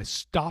rut by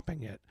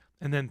stopping it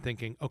and then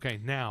thinking, okay,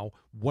 now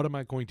what am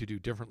I going to do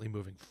differently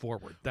moving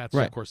forward? That's,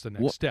 Right. of course, the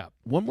next step.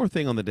 One more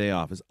thing on the day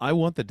off is I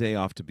want the day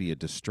off to be a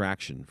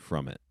distraction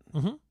from it.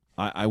 Mm-hmm.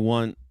 I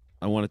want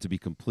it to be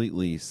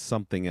completely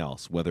something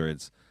else, whether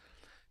it's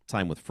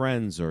time with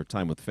friends or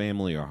time with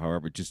family or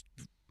however, just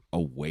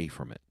away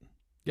from it.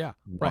 Yeah,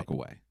 Walk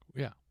away.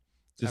 Yeah.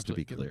 Just to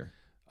be Absolutely.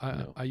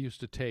 clear. I used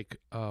to take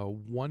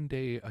 1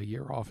 day a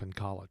year off in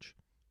college.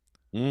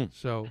 Mm.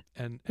 So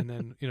and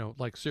then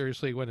like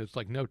seriously, when it's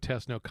like no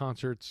tests, no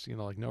concerts,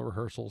 like no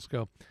rehearsals,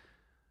 go,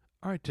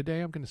 all right,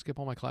 today I'm going to skip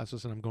all my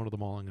classes and I'm going to the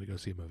mall. I'm going to go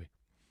see a movie.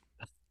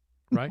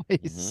 Right?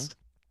 Nice.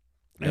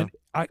 And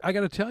I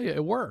got to tell you,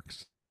 it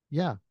works.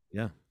 Yeah.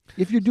 Yeah.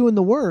 If you're doing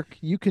the work,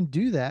 you can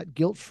do that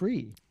guilt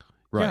free.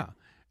 Right. Yeah.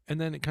 And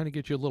then it kind of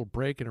gets you a little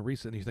break and a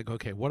reset, and you think,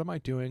 okay, what am I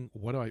doing?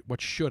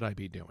 What should I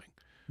be doing?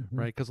 Mhm.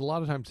 Right? Because a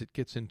lot of times it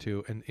gets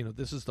into, and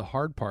this is the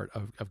hard part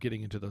of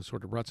getting into those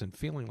sort of ruts and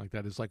feeling like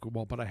that is like,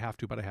 well, but I have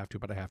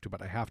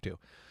to.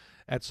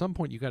 At some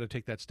point, you got to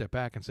take that step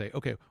back and say,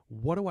 okay,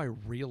 what do I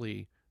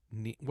really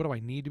need? What do I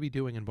need to be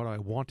doing, and what do I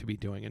want to be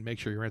doing, and make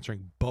sure you're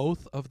answering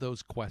both of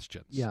those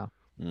questions. Yeah.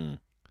 Mm.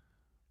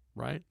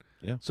 Right.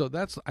 Yeah. So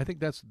I think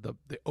that's the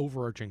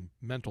overarching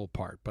mental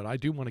part. But I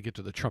do want to get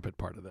to the trumpet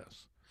part of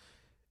this.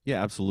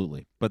 Yeah,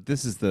 absolutely. But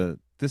this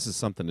is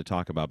something to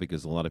talk about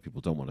because a lot of people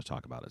don't want to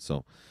talk about it.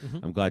 So Mhm.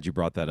 I'm glad you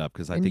brought that up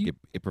because I And think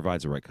it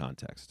provides the right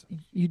context.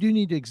 You do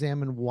need to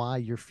examine why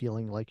you're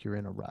feeling like you're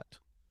in a rut.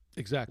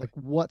 Exactly. Like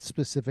what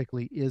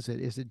specifically is it?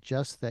 Is it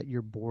just that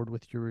you're bored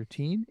with your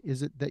routine?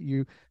 Is it that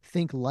you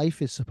think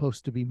life is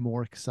supposed to be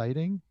more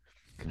exciting?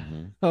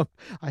 Mhm.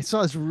 I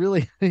saw this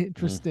really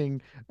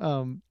interesting,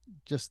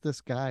 just this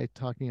guy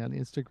talking on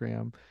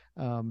Instagram.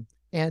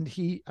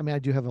 And I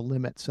do have a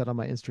limit set on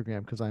my Instagram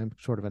because I'm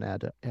sort of an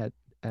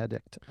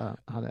addict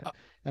on it.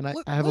 And I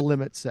have a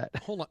limit set.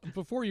 Hold on.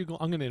 Before you go,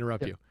 I'm going to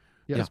interrupt you.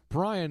 Yeah. Because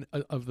Bryan,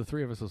 of the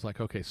three of us, was like,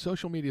 okay,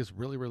 social media is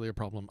really, really a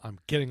problem. I'm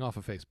getting off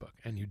of Facebook.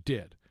 And you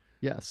did.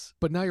 Yes.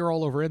 But now you're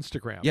all over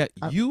Instagram. Yeah,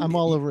 I'm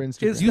all over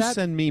Instagram. You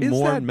send me is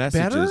more that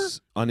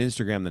messages on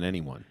Instagram than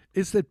anyone.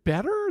 Is it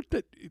better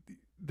that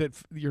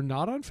you're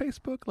not on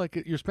Facebook?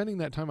 Like you're spending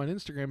that time on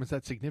Instagram. Is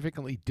that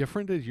significantly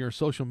different as your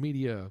social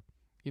media,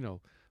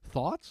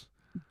 thoughts?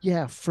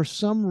 Yeah, for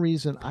some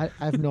reason, I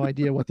have no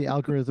idea what the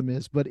algorithm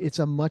is, but it's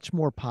a much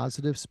more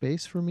positive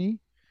space for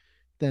me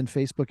than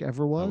Facebook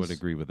ever was. I would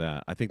agree with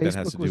that. I think that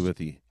has Facebook to do was- with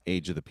the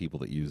age of the people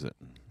that use it.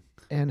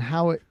 And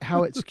how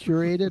it's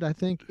curated. I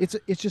think it's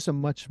just a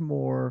much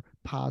more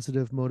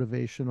positive,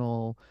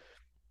 motivational,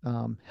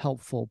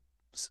 helpful,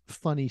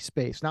 funny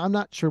space. Now, I'm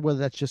not sure whether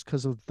that's just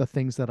because of the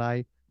things that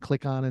I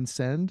click on and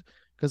send,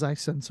 because I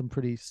send some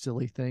pretty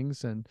silly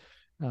things, and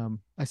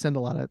I send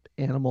a lot of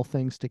animal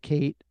things to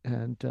Kate,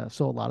 and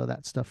so a lot of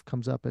that stuff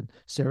comes up. And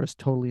Sarah's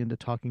totally into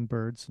talking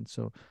birds, and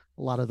so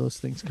a lot of those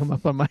things come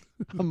up on my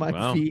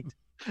Wow. feed.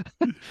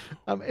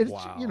 It's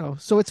Wow.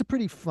 so it's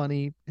pretty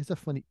funny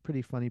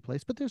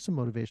place, but there's some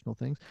motivational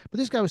things. But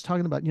this guy was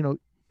talking about,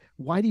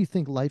 why do you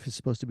think life is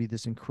supposed to be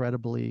this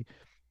incredibly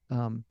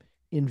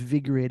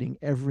invigorating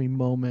every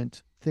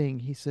moment thing?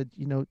 He said,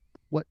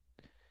 what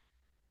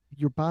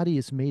your body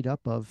is made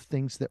up of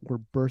things that were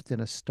birthed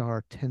in a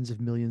star tens of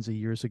millions of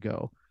years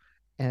ago,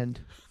 and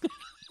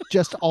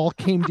just all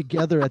came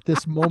together at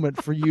this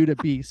moment for you to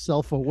be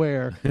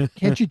self-aware.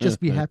 Can't you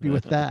just be happy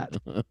with that?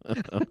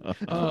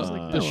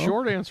 The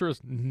short answer is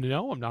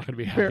no. I'm not going to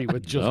be happy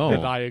with just No.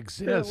 that I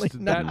exist.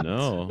 Apparently not.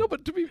 No.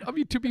 But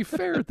to be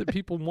fair, that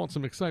people want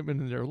some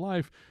excitement in their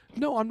life.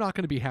 No, I'm not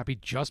going to be happy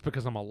just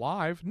because I'm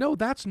alive. No,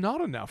 that's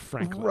not enough,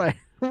 frankly.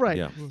 Right.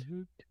 Yeah.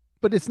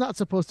 But it's not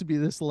supposed to be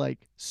this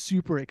like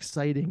super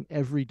exciting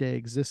everyday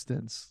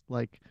existence.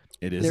 Like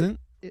It isn't?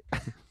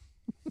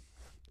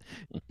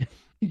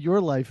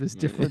 your life is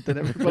different than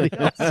everybody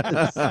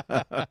else's.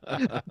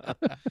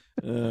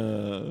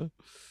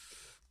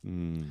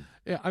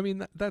 Yeah, I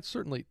mean that's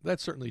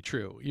certainly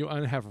true.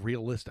 I have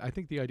realistic. I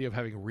think the idea of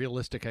having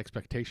realistic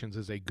expectations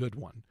is a good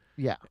one.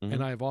 Yeah. Mhm.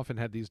 And I've often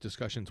had these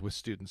discussions with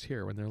students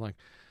here when they're like,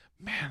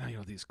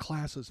 "Man, these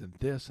classes and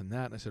this and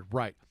that." And I said,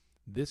 "Right,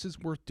 this is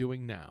worth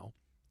doing now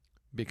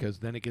because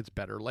then it gets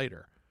better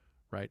later,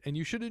 right? And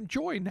you should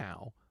enjoy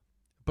now,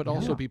 but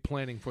also Yeah. be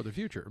planning for the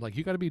future. Like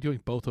you got to be doing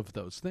both of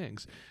those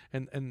things.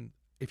 And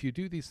if you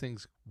do these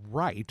things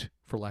right,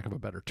 for lack of a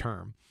better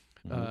term,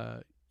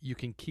 you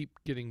can keep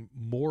getting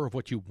more of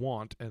what you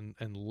want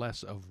and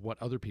less of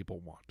what other people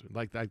want.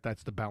 Like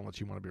that's the balance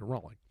you want to be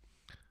rolling.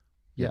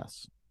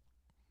 Yes.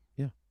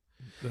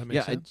 Does that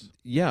make sense?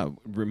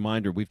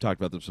 Reminder, we've talked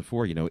about this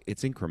before,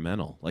 it's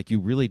incremental. Like you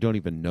really don't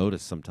even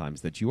notice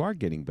sometimes that you are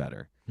getting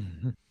better,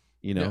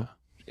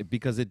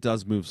 because it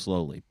does move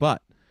slowly.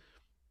 But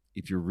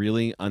if you're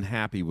really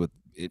unhappy with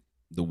it,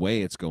 the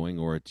way it's going,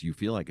 or you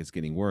feel like it's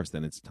getting worse,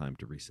 then it's time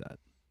to reset.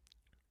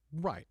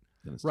 Right.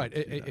 Then it's Right.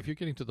 time to do that. If you're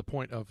getting to the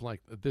point of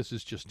like, this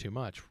is just too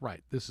much,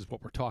 right, this is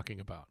what we're talking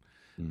about.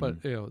 Mhm.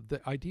 But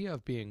the idea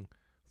of being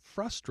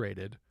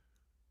frustrated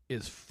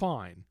is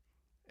fine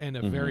and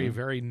a very,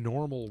 very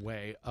normal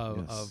way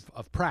of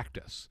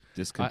practice.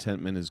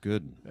 Discontentment is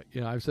good.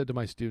 I've said to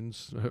my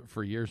students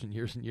for years and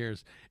years and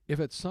years, if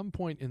at some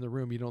point in the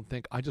room you don't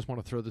think, I just want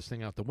to throw this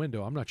thing out the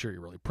window, I'm not sure you're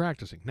really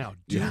practicing. Now,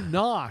 do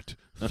not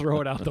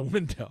throw it out the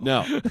window.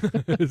 No.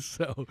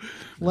 So,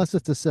 Unless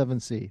it's a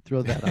 7C,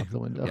 throw that out the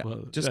window. Yeah.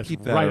 well, Just that's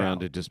keep that right around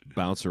out. to just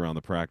bounce around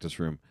the practice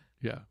room.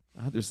 Yeah.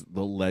 There's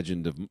the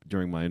legend of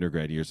during my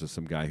undergrad years of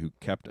some guy who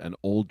kept an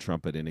old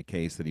trumpet in a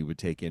case that he would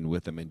take in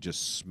with him and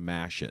just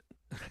smash it.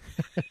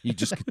 He'd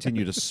just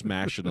continue to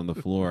smash it on the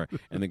floor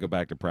and then go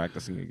back to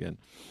practicing again.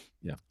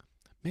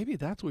 Maybe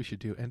that's what we should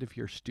do. End of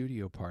your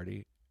studio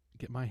party.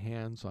 Get my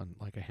hands on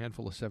like a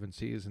handful of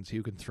 7Cs and see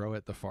who can throw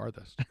it the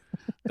farthest.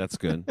 That's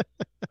good.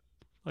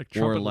 Like Or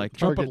trumpet, like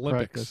trumpet target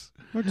Olympics. practice.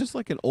 Or just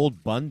like an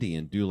old Bundy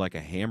and do like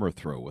a hammer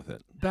throw with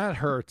it. That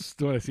hurts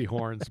when I see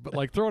horns, but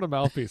like throwing a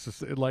mouthpiece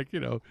is like,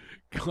 go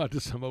out to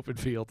some open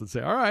field and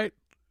say, all right,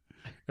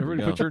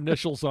 everybody go. put your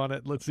initials on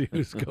it. Let's see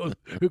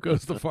who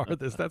goes the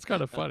farthest. That's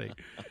kind of funny.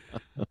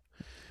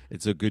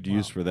 It's a good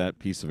use Wow. for that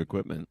piece of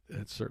equipment.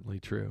 That's certainly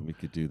true. We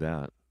could do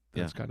that.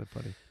 That's kind of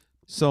funny.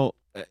 So,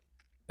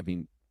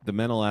 the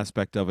mental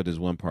aspect of it is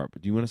one part,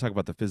 but do you want to talk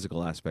about the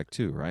physical aspect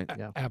too, right?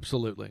 Yeah.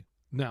 Absolutely.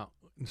 Now,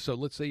 so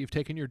let's say you've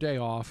taken your day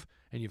off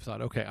and you've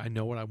thought, okay, I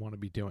know what I want to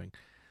be doing.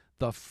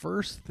 The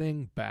first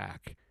thing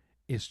back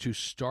is to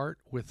start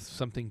with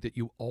something that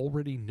you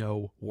already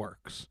know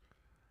works.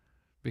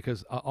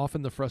 Because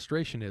often the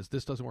frustration is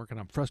this doesn't work and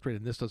I'm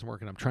frustrated and this doesn't work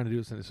and I'm trying to do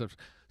this and this.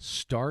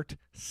 Start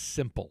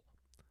simple.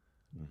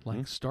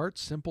 Like start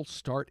simple,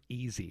 start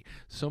easy.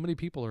 So many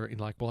people are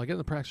like, well, I get in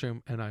the practice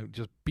room and I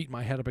just beat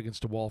my head up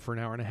against a wall for an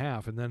hour and a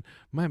half, and then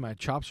my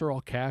chops are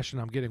all cash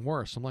and I'm getting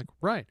worse. I'm like,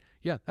 right,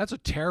 yeah, that's a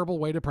terrible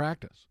way to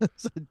practice.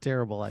 That's a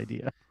terrible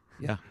idea.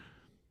 Yeah.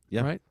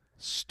 Right?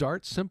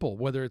 Start simple,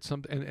 whether it's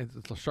something, and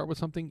start with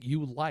something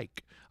you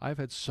like. I've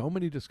had so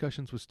many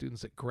discussions with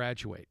students that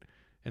graduate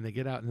and they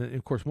get out, and then,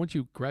 of course, once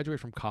you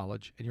graduate from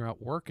college and you're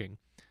out working,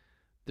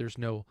 there's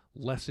no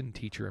lesson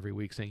teacher every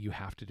week saying you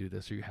have to do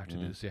this or you have to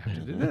do this, you have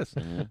to do this.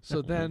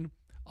 So then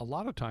a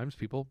lot of times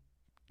people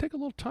take a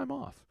little time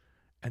off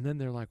and then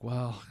they're like,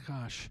 well,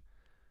 gosh,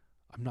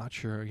 I'm not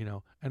sure,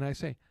 And I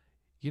say,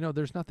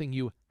 there's nothing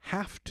you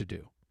have to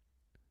do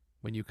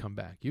when you come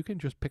back. You can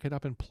just pick it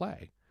up and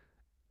play.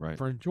 Right.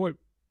 For enjoy.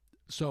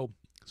 So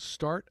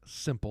start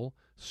simple.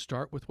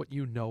 Start with what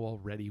you know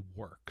already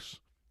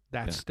works.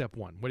 That's step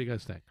one. What do you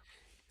guys think?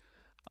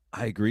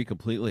 I agree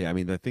completely. I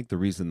think the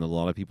reason a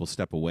lot of people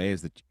step away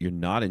is that you're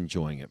not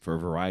enjoying it for a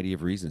variety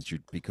of reasons.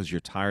 Because you're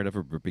tired of it,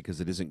 or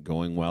because it isn't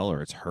going well,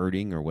 or it's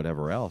hurting, or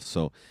whatever else.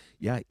 So,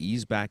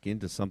 ease back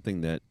into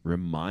something that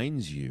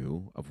reminds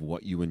you of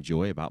what you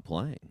enjoy about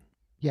playing.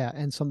 Yeah,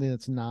 and something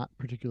that's not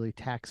particularly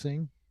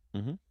taxing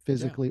Mhm.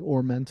 physically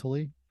or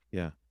mentally.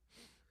 Yeah.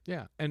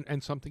 Yeah,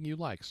 and something you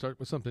like. Start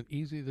with something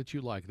easy that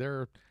you like.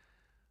 There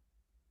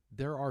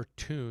are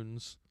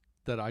tunes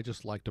that I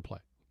just like to play.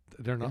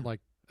 They're not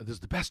like, this is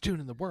the best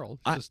tune in the world.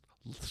 It's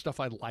just stuff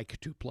I like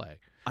to play.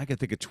 I can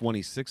think of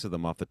 26 of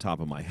them off the top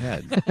of my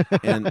head.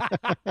 And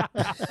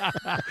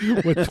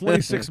With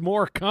 26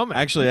 more coming.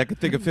 actually, I could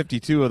think of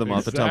 52 of them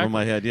off the top of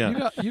my head.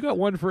 Yeah. You got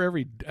one for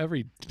every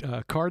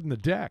card in the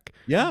deck.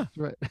 Yeah. That's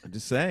right. I'm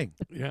just saying.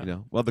 Yeah.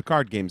 Well, the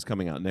card game's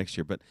coming out next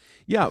year, but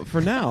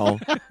for now,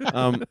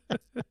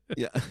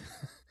 yeah.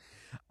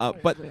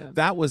 But man.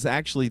 that was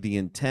actually the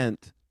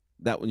intent.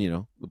 That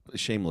one, a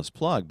shameless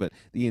plug, but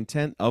the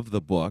intent of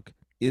the book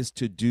is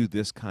to do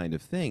this kind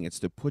of thing. It's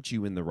to put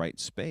you in the right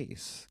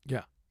space.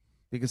 Yeah.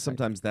 Because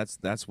sometimes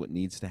that's what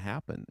needs to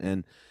happen,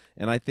 and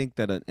I think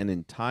that an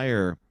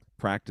entire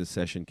practice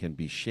session can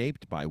be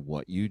shaped by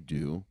what you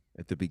do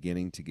at the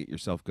beginning to get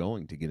yourself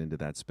going, to get into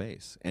that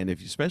space. And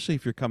especially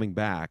if you're coming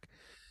back,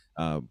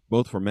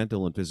 both for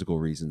mental and physical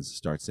reasons,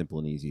 start simple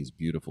and easy is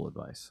beautiful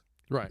advice.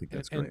 Right. I think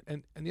that's and, great.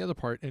 And the other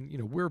part, and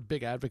we're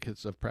big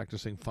advocates of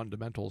practicing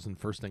fundamentals and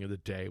first thing of the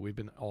day. We've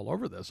been all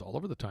over this, all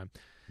over the time.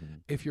 Mm-hmm.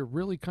 If you're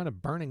really kind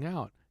of burning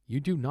out, you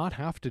do not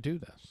have to do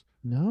this.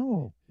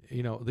 No.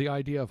 The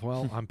idea of,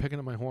 well, I'm picking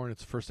up my horn,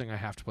 it's the first thing I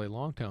have to play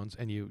long tones,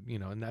 and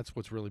and that's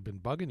what's really been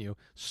bugging you.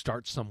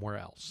 Start somewhere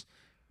else.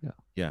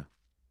 Yeah.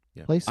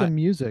 Yeah. Play some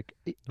music.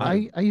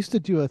 Right. I used to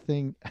do a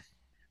thing.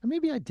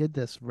 Maybe I did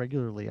this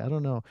regularly. I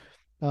don't know.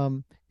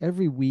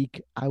 Every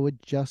week I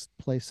would just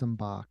play some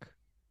Bach,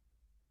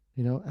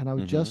 and I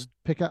would Mm-hmm. just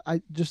pick up.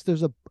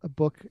 There's a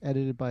book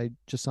edited by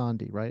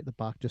Jasandi, right? The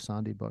Bach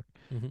Jasandi book,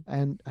 Hmm.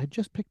 and I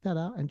just picked that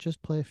out and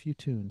just play a few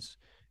tunes,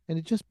 and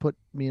it just put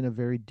me in a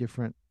very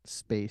different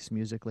space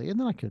musically, and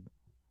then I could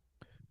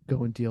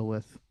go and deal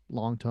with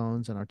long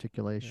tones and Yeah.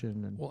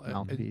 articulation and Well,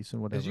 mouthpiece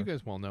and as you whatever.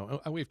 guys well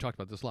know, we've talked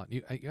about this a lot.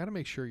 You got to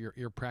make sure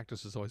your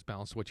practice is always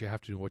balanced. What you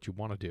have to do, what you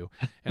want to do,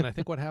 and I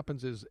think what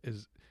happens is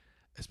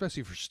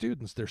especially for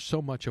students, there's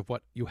so much of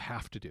what you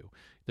have to do.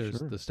 There's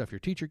Sure. the stuff your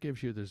teacher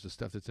gives you. There's the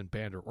stuff that's in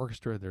band or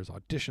orchestra. There's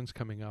auditions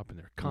coming up, and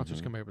there are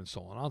concerts Mhm. coming up, and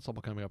solo and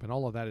ensemble coming up, and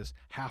all of that is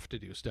have to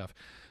do stuff.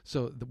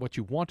 So what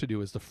you want to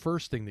do is the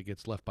first thing that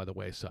gets left by the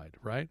wayside,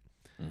 right?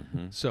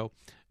 Mm-hmm. So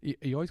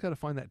you always got to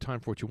find that time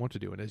for what you want to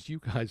do. And as you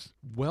guys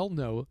well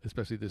know,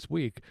 especially this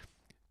week,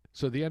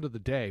 so at the end of the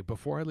day,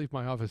 before I leave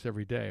my office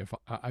every day, if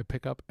I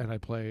pick up and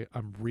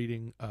I'm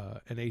reading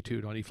an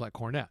etude on E flat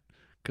cornet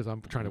because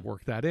I'm trying to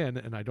work that in,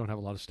 and I don't have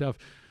a lot of stuff.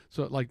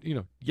 So like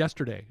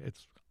yesterday,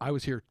 I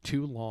was here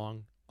too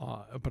long,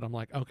 but I'm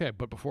like, okay,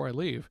 but before I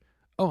leave,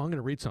 I'm going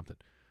to read something.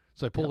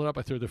 So I pulled it up,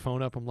 I threw the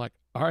phone up. I'm like,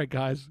 all right,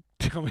 guys,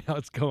 tell me how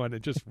it's going,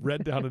 and just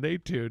read down an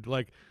etude,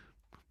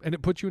 and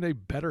it puts you in a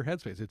better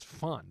headspace. It's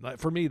fun.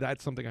 For me,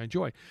 that's something I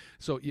enjoy.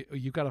 So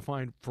you got to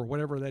find, for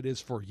whatever that is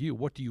for you,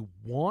 what do you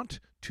want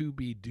to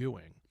be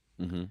doing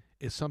Mm-hmm.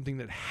 is something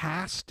that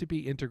has to be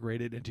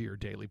integrated into your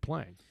daily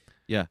playing.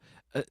 Yeah,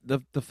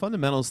 the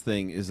fundamentals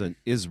thing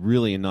is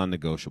really a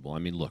non-negotiable. I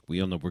mean, look,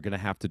 we all know we're going to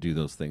have to do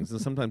those things,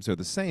 and sometimes they're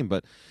the same.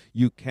 But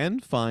you can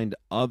find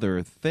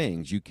other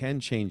things. You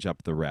can change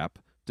up the rep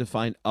to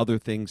find other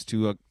things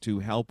to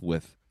help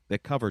with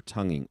that cover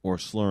tonguing or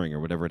slurring or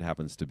whatever it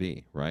happens to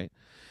be, right?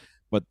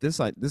 But this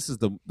is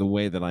the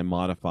way that I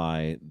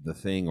modify the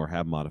thing or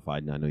have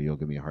modified, and I know you'll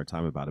give me a hard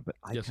time about it, but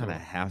I Yes, I kind of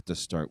will. have to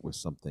start with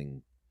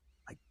something.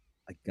 I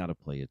I got to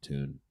play a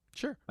tune.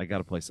 Sure. I got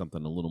to play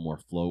something a little more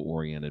flow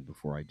oriented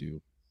before I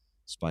do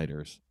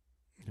spiders.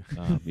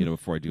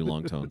 Before I do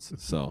long tones.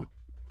 So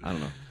I don't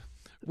know.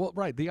 Well,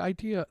 right. The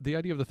idea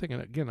of the thing,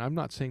 and again, I'm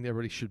not saying that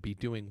everybody should be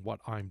doing what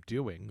I'm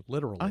doing,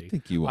 literally. I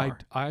think you are.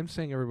 I'm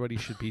saying everybody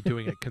should be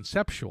doing it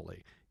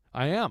conceptually.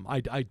 I am. I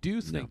do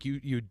think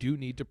you do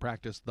need to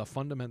practice the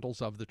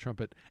fundamentals of the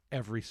trumpet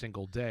every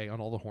single day on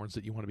all the horns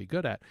that you want to be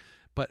good at.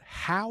 But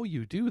how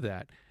you do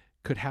that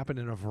could happen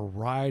in a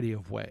variety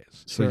of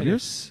ways. So you're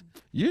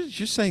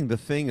saying the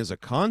thing is a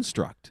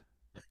construct.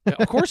 Yeah,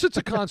 of course it's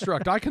a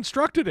construct. I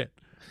constructed it.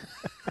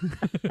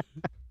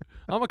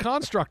 I'm a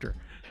constructor.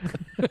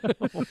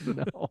 Oh,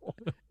 no.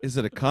 Is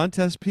it a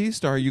contest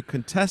piece, or are you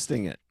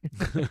contesting it?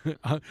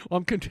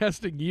 I'm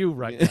contesting you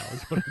right now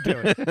is what I'm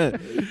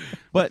doing.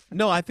 But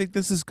no, I think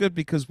this is good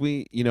because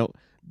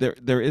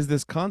there is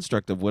this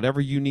construct of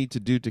whatever you need to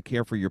do to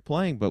care for your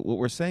playing. But what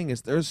we're saying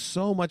is there's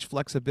so much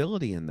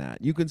flexibility in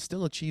that. You can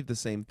still achieve the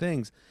same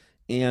things,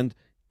 and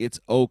it's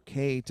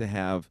okay to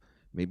have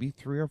maybe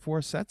 3 or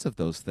 4 sets of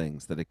those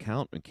things that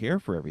account and care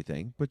for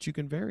everything, but you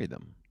can vary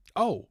them.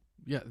 Oh,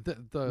 yeah, the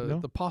know?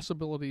 the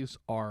possibilities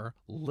are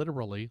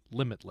literally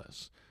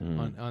limitless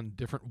on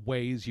different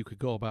ways you could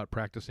go about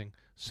practicing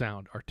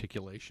sound,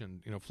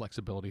 articulation,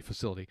 flexibility,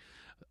 facility,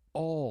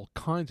 all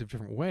kinds of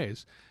different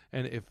ways.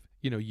 And if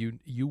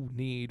you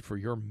need for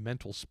your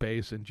mental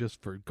space and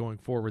just for going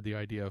forward the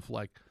idea of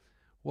like,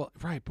 well,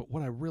 right, but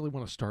what I really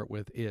want to start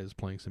with is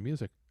playing some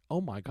music.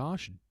 Oh my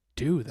gosh,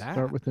 do that.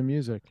 Start with the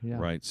music. Yeah.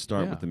 Right.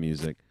 Start Yeah. with the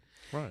music.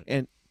 Right.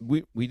 And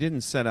we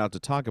didn't set out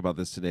to talk about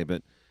this today,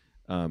 but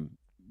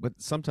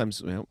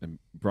sometimes, and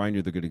Brian,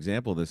 you're the good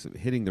example of this,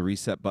 hitting the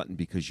reset button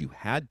because you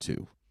had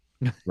to,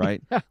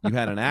 right? You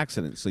had an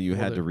accident, so you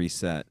had to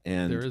reset.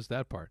 And there is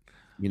that part.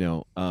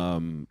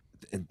 and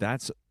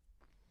that's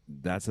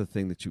a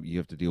thing that you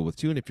have to deal with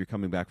too. And if you're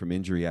coming back from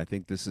injury, I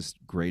think this is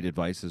great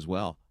advice as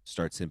well.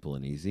 Start simple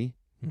and easy,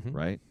 Mhm.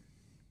 right?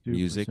 Super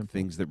Music, simple.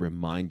 things that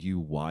remind you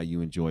why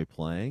you enjoy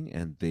playing,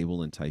 and they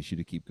will entice you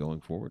to keep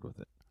going forward with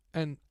it.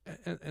 And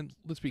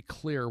let's be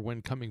clear,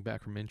 when coming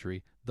back from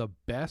injury, the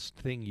best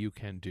thing you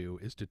can do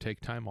is to take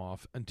time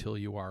off until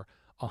you are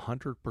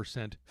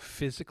 100%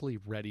 physically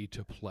ready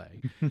to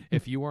play.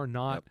 If you are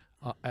not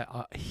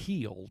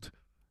healed,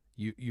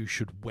 you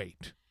should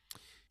wait.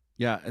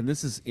 Yeah, and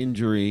this is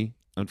injury,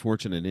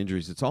 unfortunate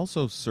injuries. It's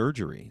also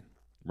surgery,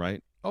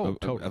 right? Oh,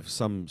 totally. Of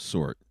some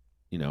sort,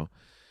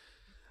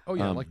 Oh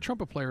yeah, like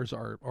trumpet players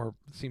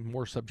seem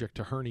more subject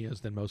to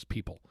hernias than most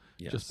people,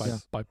 just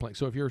by playing.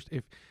 So if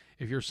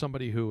you're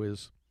somebody who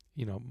is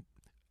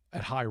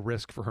at high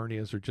risk for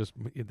hernias or just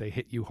they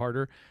hit you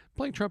harder,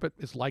 playing trumpet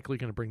is likely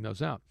going to bring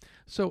those out.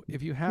 So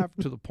if you have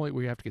to the point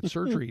where you have to get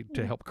surgery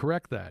to help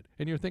correct that,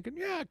 and you're thinking,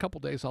 yeah, a couple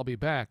days I'll be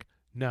back.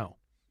 No.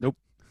 Nope.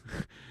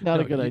 Not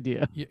a good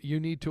idea. You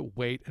need to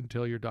wait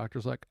until your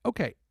doctor's like,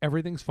 okay,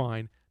 everything's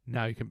fine.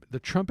 Now you can. The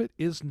trumpet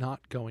is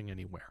not going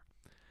anywhere.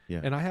 Yeah.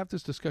 And I have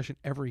this discussion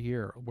every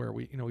year where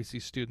we see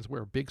students.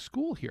 We're a big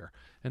school here,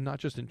 and not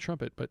just in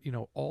trumpet, but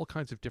all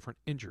kinds of different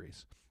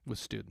injuries with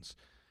students.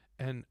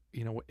 And,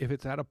 if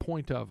it's at a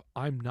point of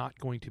I'm not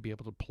going to be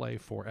able to play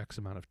for X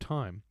amount of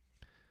time,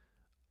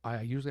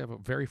 I usually have a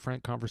very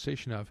frank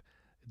conversation of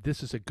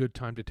this is a good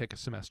time to take a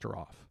semester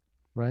off.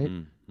 Right.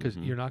 Because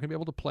you're not going to be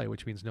able to play,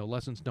 which means no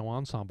lessons, no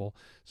ensemble.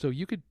 So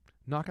you could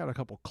knock out a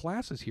couple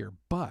classes here,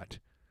 but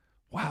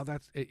wow,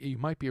 you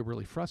might be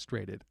really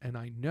frustrated. And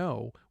I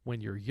know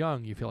when you're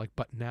young, you feel like,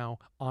 but now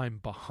I'm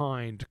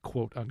behind,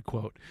 quote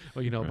unquote,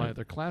 my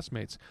other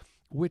classmates,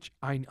 which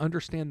I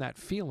understand that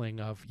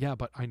feeling of, yeah,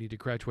 but I need to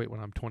graduate when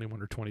I'm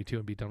 21 or 22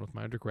 and be done with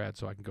my undergrad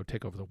so I can go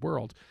take over the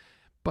world.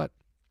 But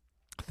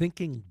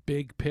thinking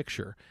big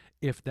picture,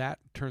 if that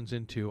turns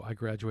into I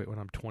graduate when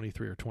I'm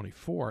 23 or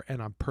 24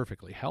 and I'm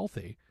perfectly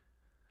healthy,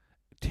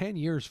 10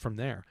 years from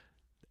there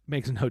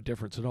makes no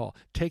difference at all.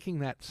 Taking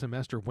that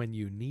semester when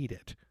you need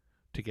it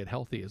to get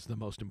healthy is the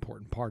most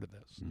important part of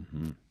this.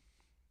 Mm-hmm.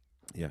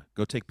 Yeah,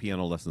 go take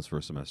piano lessons for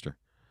a semester.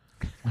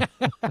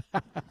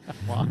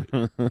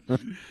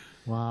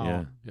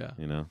 Wow.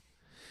 Yeah.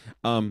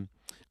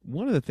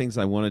 One of the things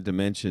I wanted to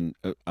mention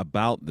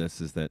about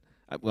this is that,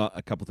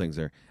 a couple things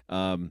there.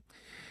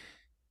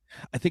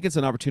 I think it's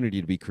an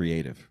opportunity to be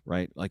creative,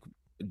 right? Like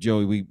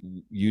Joey,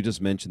 you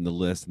just mentioned the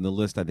list, and the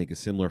list I think is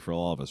similar for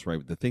all of us,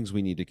 right? The things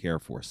we need to care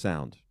for: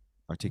 sound,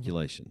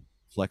 articulation,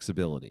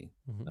 flexibility,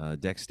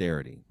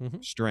 dexterity,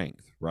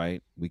 strength,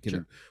 right? We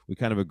kind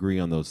of agree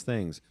on those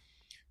things.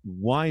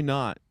 Why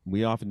not?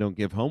 We often don't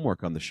give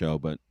homework on the show,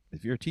 but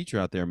if you're a teacher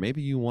out there,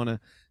 maybe you want to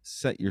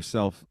set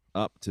yourself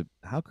up to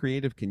how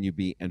creative can you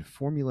be and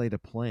formulate a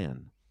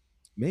plan.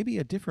 Maybe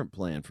a different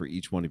plan for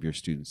each one of your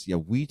students. Yeah,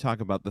 we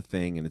talk about the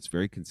thing and it's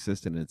very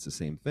consistent and it's the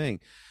same thing,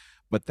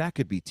 but that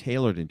could be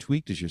tailored and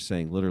tweaked, as you're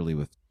saying, literally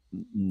with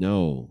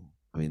no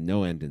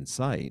end in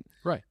sight.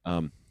 Right.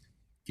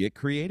 Get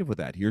creative with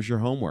that. Here's your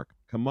homework.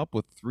 Come up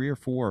with 3 or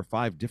 4 or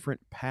 5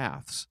 different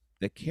paths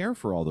that care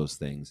for all those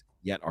things,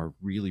 yet are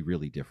really,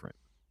 really different.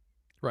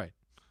 Right.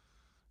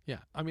 Yeah.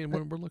 I mean,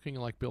 when we're looking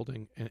at like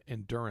building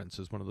endurance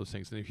is one of those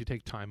things. And if you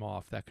take time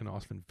off, that can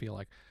often feel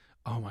like,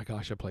 oh my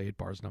gosh, I play 8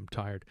 bars and I'm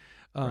tired.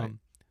 Right.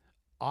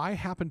 I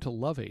happen to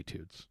love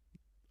etudes.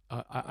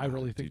 I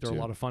really think they're too. a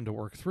lot of fun to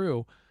work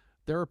through.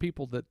 There are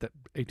people that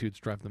etudes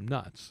drive them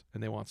nuts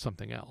and they want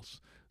something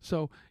else.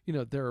 So,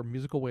 there are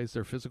musical ways,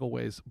 there are physical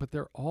ways, but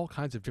there are all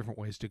kinds of different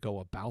ways to go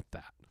about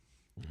that.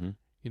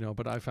 Mm-hmm.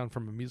 But I found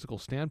from a musical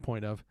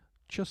standpoint of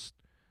just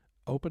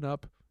open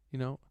up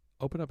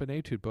an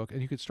etude book,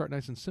 and you could start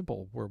nice and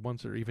simple where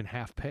ones that are even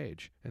half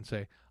page and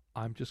say,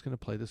 I'm just going to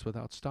play this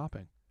without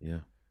stopping. Yeah.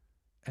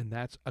 And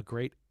that's a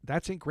great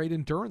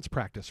endurance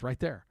practice right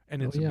there.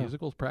 And it's a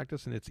musical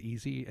practice and it's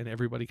easy and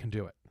everybody can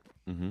do it.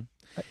 Mm-hmm.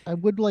 I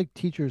would like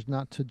teachers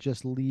not to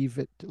just leave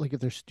it, like if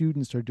their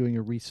students are doing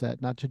a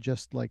reset, not to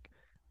just like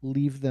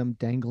leave them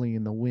dangling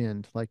in the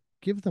wind, like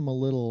give them a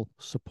little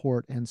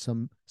support and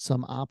some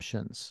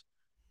options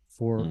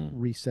for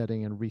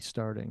resetting and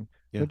restarting.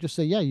 Yeah. Don't just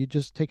say, you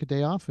just take a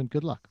day off and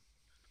good luck.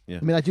 Yeah.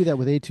 I mean, I do that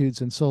with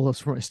etudes and solos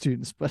for my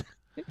students, but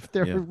if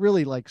they're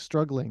really like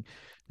struggling,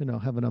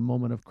 having a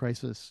moment of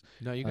crisis.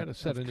 No, you got to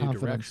set a new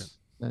direction.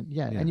 And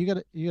and you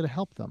got to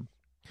help them.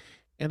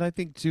 And I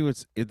think too,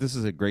 this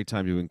is a great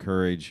time to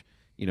encourage.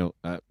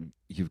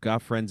 You've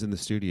got friends in the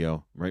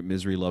studio, right?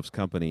 Misery loves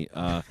company.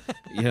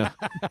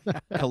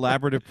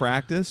 Collaborative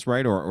practice,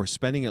 right? Or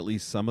spending at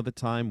least some of the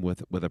time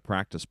with a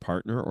practice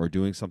partner or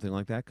doing something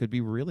like that could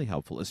be really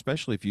helpful,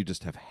 especially if you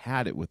just have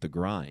had it with the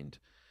grind.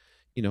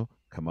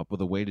 Come up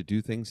with a way to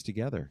do things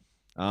together.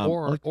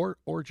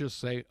 Or just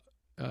say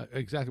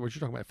exactly what you're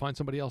talking about. Find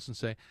somebody else and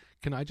say,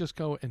 can I just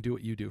go and do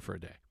what you do for a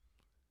day?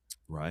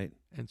 Right.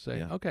 And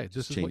say, okay,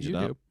 this is what you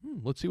do.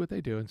 Let's see what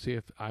they do and see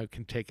if I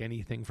can take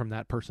anything from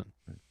that person.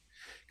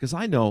 Because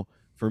I know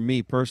for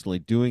me personally,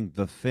 doing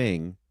the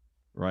thing,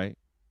 right,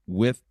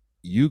 with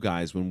you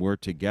guys when we're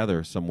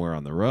together somewhere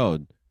on the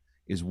road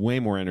is way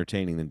more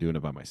entertaining than doing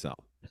it by myself.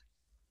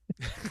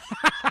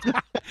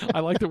 I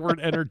like the word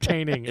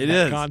entertaining in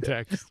that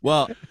context.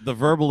 Well, the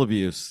verbal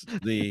abuse,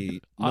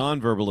 the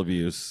nonverbal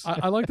abuse.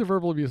 I like the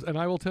verbal abuse, and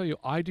I will tell you,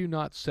 I do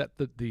not set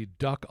the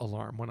duck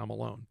alarm when I'm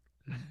alone.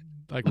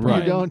 Like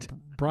Bryan, You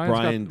don't.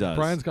 Brian does.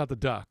 Brian's got the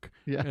duck.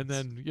 Yes. And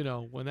then,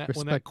 when that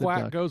Respect the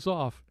quack duck. goes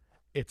off,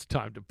 it's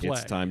time to play.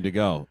 It's time to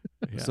go.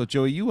 Yeah. So,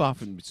 Joey,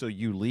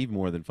 you leave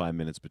more than 5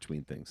 minutes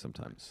between things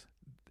sometimes.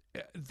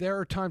 There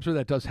are times where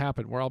that does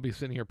happen, where I'll be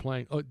sitting here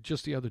playing. Oh,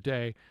 just the other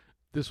day,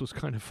 this was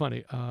kind of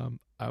funny.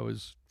 I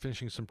was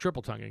finishing some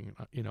triple tonguing.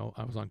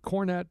 I was on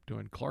cornet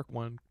doing Clark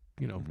 1,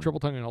 triple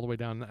tonguing all the way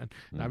down.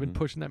 And I've been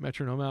pushing that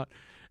metronome out.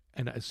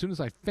 And as soon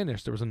as I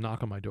finished, there was a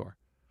knock on my door.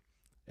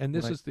 And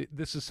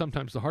this is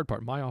sometimes the hard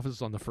part. My office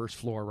is on the first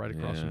floor, right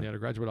across from the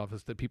undergraduate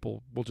office, that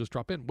people will just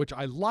drop in, which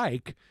I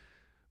like.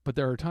 But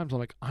there are times I'm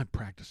like, I'm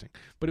practicing.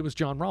 But it was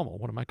John Rommel,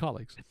 one of my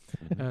colleagues.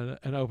 And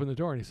I opened the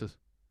door and he says,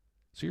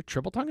 so you're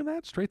triple tonguing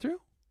that straight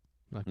through?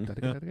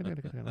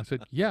 And I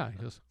said, yeah. He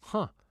goes,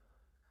 huh.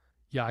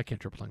 Yeah, I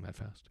can't triple tongue that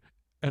fast.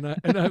 And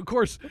of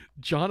course,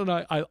 John and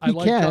I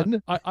like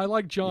John, I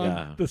like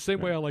John the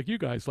same way I like you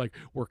guys. Like,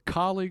 we're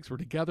colleagues, we're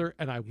together,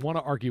 and I want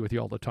to argue with you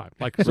all the time.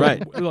 Like, so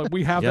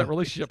we have that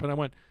relationship. And I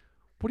went,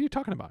 what are you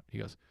talking about? He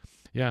goes,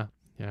 yeah,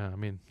 I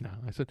mean, no.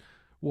 I said,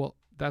 well,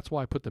 that's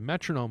why I put the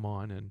metronome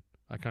on and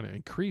I kind of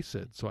increase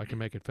it so I can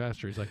make it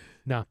faster. He's like,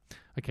 no,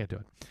 I can't do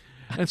it.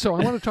 And so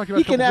I want to talk about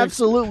He can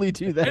absolutely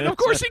do that. And of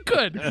course he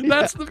could.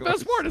 That's the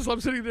best part is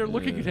I'm sitting there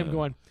looking at him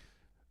going,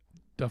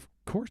 of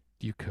course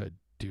you could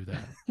do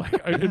that. Like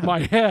in my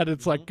head,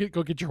 it's like,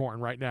 go get your horn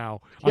right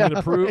now. I'm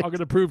going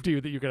to prove to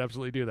you that you can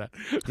absolutely do that.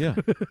 Yeah.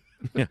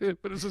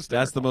 But it's hysterical.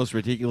 That's the most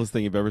ridiculous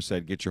thing you've ever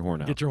said. Get your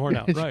horn out. Get your horn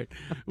out, right.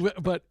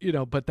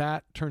 But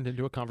that turned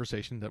into a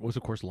conversation that was,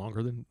 of course,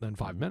 longer than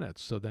 5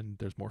 minutes. So then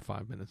there's more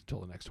 5 minutes until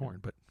the next horn.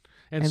 But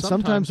and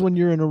sometimes when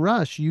you're in a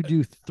rush, you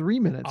do 3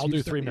 minutes. I'll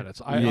do 3 minutes.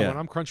 When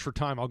I'm crunched for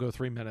time, I'll go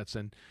 3 minutes.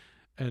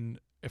 And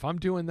if I'm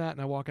doing that and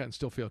I walk out and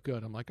still feel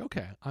good, I'm like,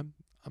 okay, I'm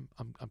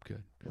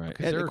good. Right.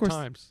 Because there are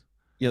times.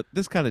 Yeah,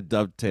 this kind of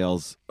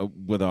dovetails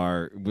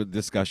with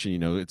discussion. You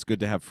know, it's good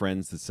to have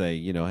friends that say,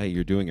 you know, hey,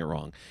 you're doing it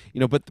wrong.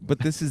 You know, but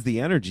this is the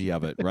energy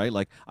of it, right?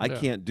 Like, I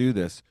can't do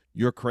this.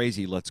 You're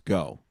crazy. Let's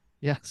go.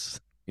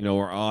 Yes. You know,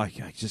 or I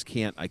just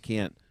can't. I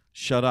can't.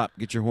 Shut up.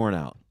 Get your horn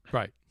out.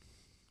 Right.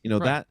 You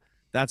know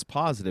that's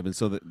positive, and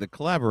so the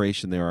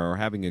collaboration there, or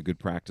having a good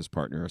practice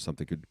partner or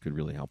something, could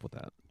really help with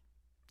that.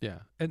 Yeah,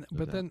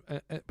 but then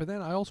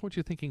I also want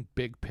you thinking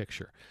big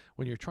picture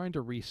when you're trying to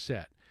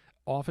reset.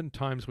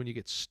 Oftentimes when you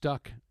get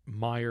stuck,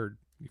 mired,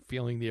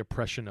 feeling the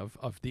oppression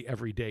of the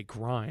everyday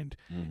grind,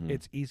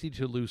 it's easy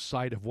to lose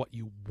sight of what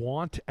you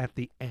want at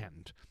the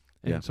end.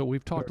 And so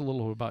we've talked a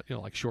little about,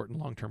 like short and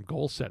long-term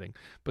goal setting,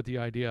 but the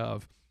idea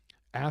of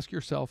ask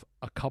yourself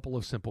a couple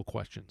of simple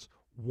questions.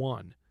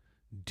 One,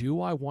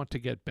 do I want to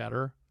get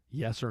better?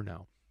 Yes or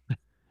no?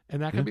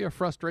 And that can be a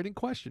frustrating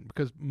question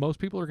because most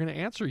people are going to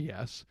answer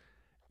yes.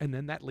 And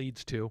then that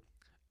leads to,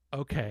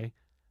 okay,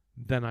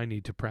 then I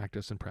need to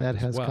practice and practice.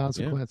 That has well.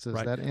 consequences.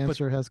 Right. That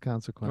answer has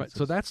consequences. Right.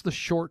 So that's the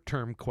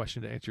short-term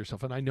question to answer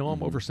yourself. And I know I'm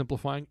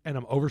oversimplifying, and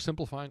I'm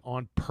oversimplifying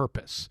on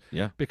purpose.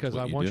 Yeah. Because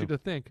I want you to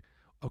think,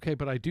 okay,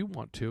 but I do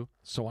want to,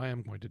 so I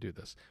am going to do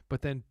this.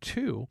 But then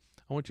two,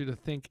 I want you to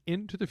think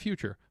into the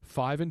future,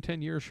 5 and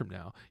 10 years from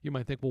now. You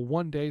might think, well,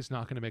 one day is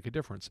not going to make a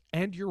difference.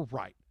 And you're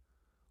right.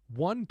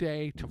 One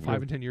day to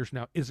 5 and 10 years from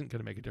now isn't going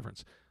to make a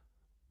difference.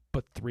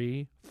 But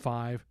 3,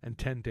 5, and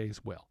 10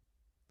 days will.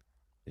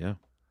 Yeah.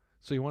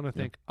 So you want to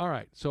think, all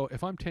right, so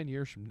if I'm 10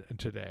 years from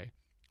today,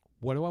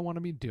 what do I want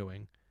to be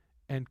doing?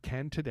 And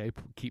can today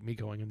keep me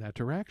going in that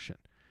direction?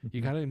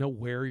 You got to know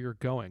where you're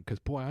going. Because,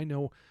 boy, I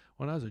know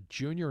when I was a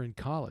junior in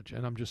college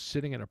and I'm just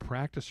sitting in a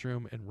practice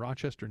room in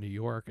Rochester, New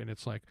York, and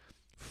it's like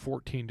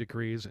 14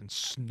 degrees and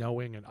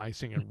snowing and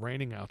icing and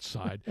raining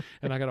outside.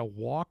 And I got to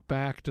walk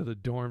back to the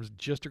dorms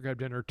just to grab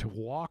dinner, to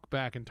walk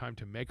back in time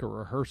to make a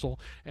rehearsal.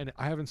 And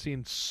I haven't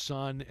seen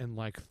sun in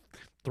like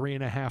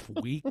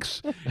 3.5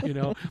 weeks.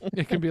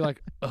 It can be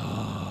like,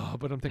 oh,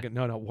 but I'm thinking,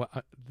 no,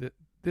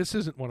 this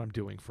isn't what I'm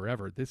doing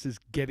forever. This is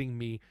getting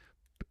me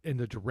in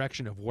the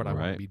direction of what I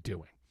want to be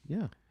doing.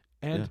 Yeah.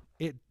 And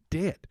it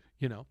did,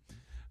 So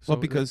well,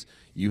 because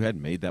you had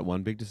made that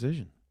one big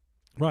decision.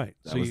 Right.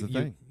 That was the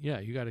thing.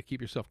 You got to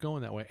keep yourself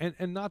going that way.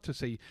 And not to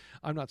say,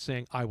 I'm not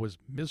saying I was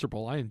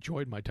miserable. I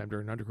enjoyed my time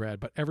during undergrad,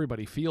 but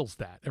everybody feels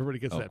that. Everybody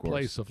gets that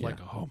place of like,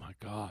 oh my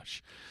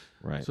gosh.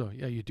 Right. So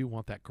you do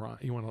want that grind.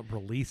 You want to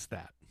release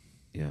that.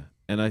 Yeah.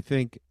 And I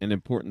think an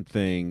important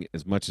thing,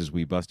 as much as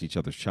we bust each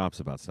other's chops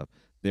about stuff,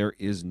 there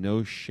is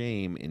no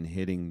shame in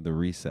hitting the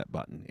reset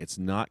button. It's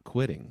not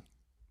quitting.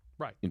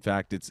 Right. In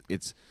fact,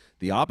 it's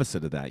the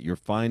opposite of that. You're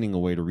finding a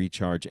way to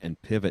recharge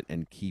and pivot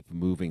and keep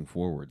moving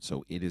forward.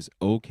 So it is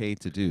okay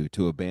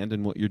to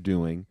abandon what you're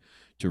doing,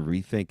 to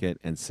rethink it,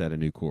 and set a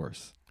new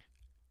course.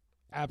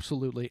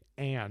 Absolutely.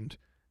 And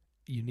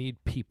you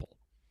need people.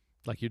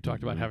 Like you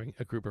talked about having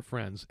a group of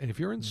friends. And if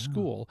you're in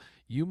school,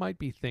 you might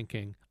be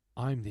thinking,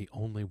 I'm the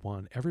only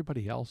one.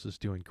 Everybody else is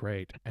doing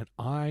great. And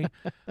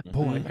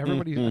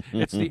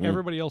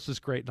everybody else is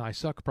great and I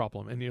suck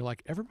problem. And you're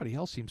like, everybody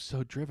else seems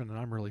so driven and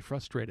I'm really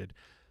frustrated.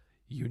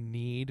 You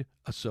need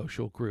a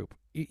social group.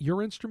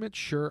 Your instrument,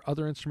 sure.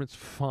 Other instruments,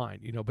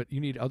 fine. But you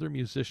need other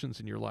musicians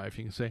in your life.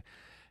 You can say,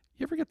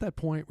 you ever get that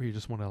point where you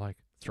just want to like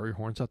throw your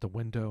horns out the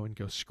window and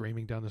go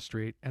screaming down the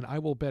street? And I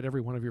will bet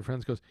every one of your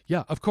friends goes,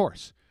 yeah, of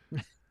course.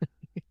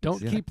 Don't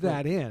keep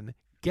that in.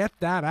 Get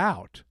that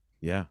out.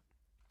 Yeah.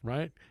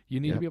 Right?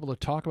 You need to be able to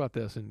talk about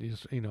this, and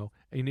you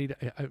need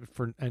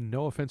and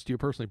no offense to you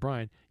personally,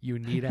 Bryan, you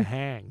need a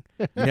hang.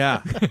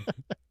 Yeah.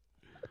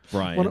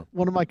 Bryan.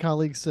 One of my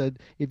colleagues said,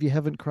 if you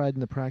haven't cried in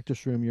the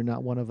practice room, you're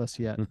not one of us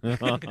yet.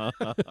 It's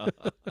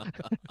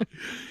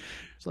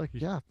like,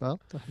 yeah,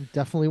 well, I'm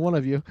definitely one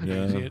of you.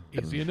 Yeah.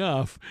 Easy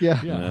enough. Yeah.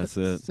 That's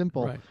it.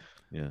 Simple. Right.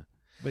 Yeah.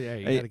 But yeah,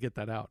 you got to get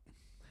that out.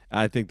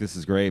 I think this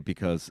is great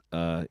because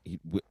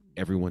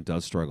everyone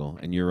does struggle.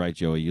 And you're right,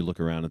 Joey. You look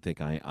around and think,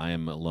 I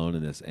am alone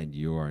in this, and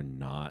you are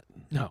not.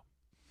 No.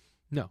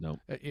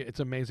 It's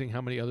amazing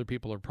how many other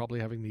people are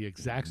probably having the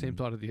exact same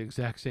thought at the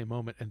exact same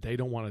moment, and they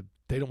don't want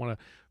to,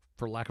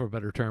 for lack of a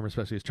better term,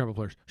 especially as trumpet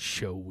players,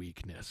 show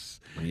weakness.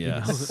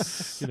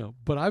 Yes.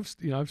 But I've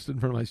stood in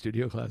front of my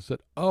studio class and said,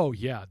 oh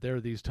yeah, there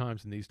are these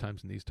times and these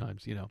times and these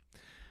times,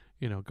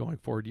 going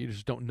forward. You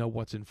just don't know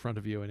what's in front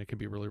of you, and it can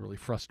be really, really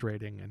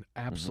frustrating. And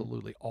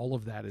absolutely, all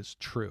of that is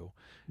true.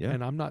 Yeah.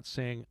 And I'm not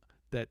saying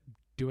that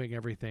doing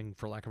everything,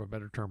 for lack of a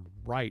better term,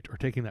 right, or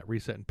taking that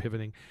reset and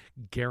pivoting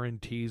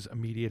guarantees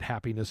immediate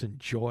happiness and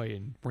joy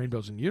and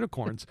rainbows and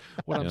unicorns.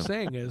 What I'm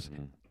saying is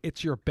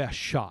it's your best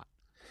shot.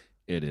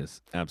 It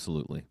is.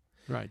 Absolutely.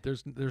 Right.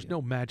 There's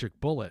no magic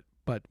bullet,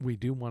 but we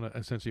do want to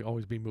essentially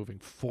always be moving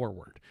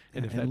forward.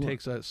 And if that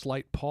takes a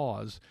slight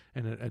pause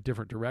and a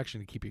different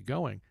direction to keep you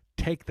going,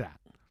 take that.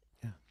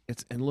 Yeah.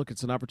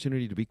 It's an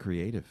opportunity to be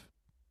creative.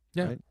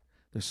 Yeah. Right?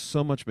 There's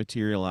so much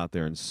material out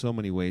there and so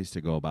many ways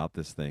to go about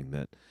this thing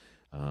that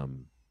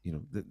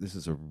this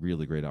is a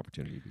really great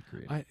opportunity to be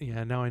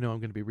creative. Now I know I'm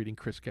going to be reading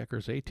Chris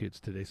Gecker's Etudes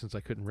today since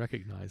I couldn't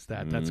recognize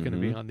that. That's going to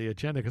be on the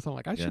agenda because I'm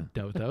like, I should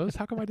know those.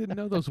 How come I didn't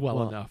know those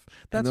well enough?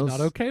 That's not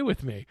okay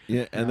with me.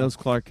 Yeah, and those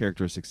Clark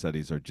characteristic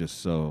studies are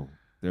just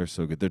they're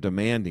so good. They're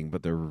demanding,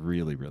 but they're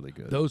really, really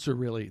good. Those are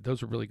really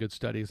good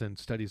studies, and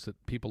studies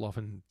that people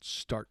often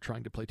start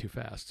trying to play too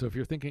fast. So if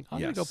you're thinking, I'm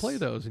going to go play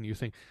those, and you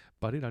think,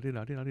 no. Da, da, da,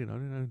 da,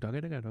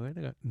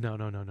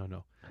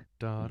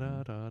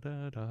 da, da, da.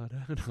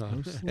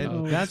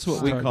 And that's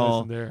what we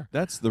call,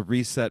 that's the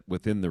reset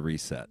within the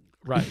reset.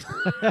 Right.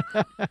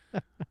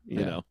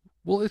 You know.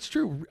 Well, it's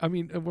true. I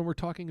mean, when we're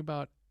talking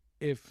about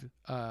if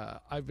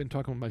I've been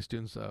talking with my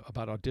students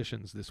about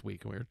auditions this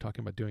week, and we were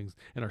talking about doing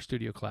in our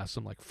studio class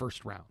some like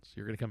first rounds.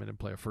 You're going to come in and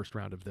play a first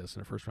round of this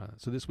and a first round of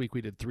that. So this week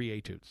we did 3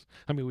 etudes.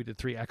 We did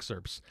 3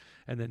 excerpts,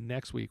 and then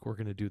next week we're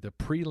going to do the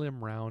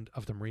prelim round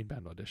of the Marine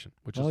Band audition,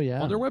 which is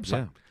on their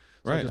website.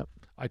 Yeah. So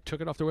I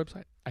took it off their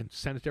website and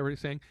sent it to everybody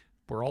saying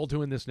we're all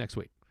doing this next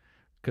week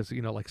because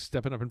like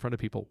stepping up in front of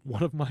people.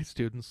 One of my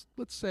students,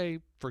 let's say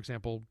for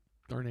example,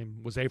 her name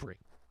was Avery.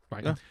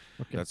 Right. Yeah,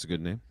 okay. That's a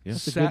good name. Yeah.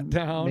 Sat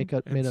down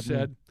and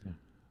said, name.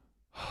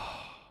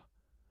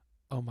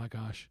 "Oh my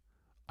gosh,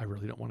 I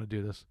really don't want to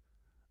do this.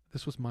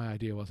 This was my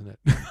idea, wasn't it?"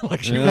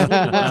 Like she was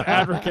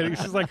advocating.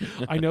 She's like,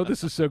 "I know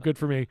this is so good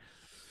for me.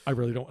 I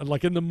really don't." And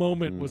like in the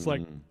moment was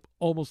like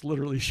almost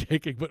literally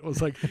shaking, but it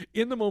was like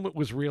in the moment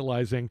was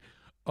realizing,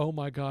 "Oh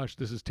my gosh,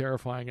 this is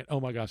terrifying," and "Oh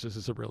my gosh, this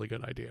is a really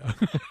good idea."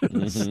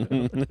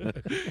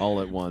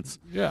 All at once.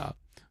 Yeah.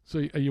 So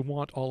you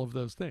want all of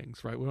those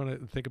things, right? We want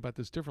to think about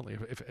this differently.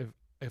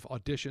 If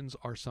auditions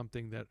are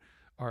something that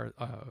are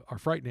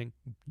frightening,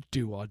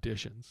 do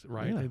auditions,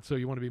 right? Yeah. And so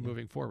you want to be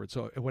moving forward.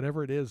 So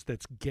whatever it is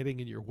that's getting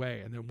in your way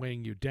and then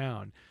weighing you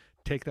down,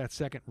 take that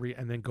second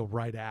and then go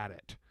right at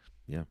it.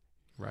 Yeah.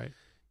 Right.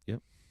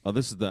 Yep. Oh,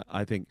 this is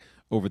I think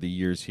over the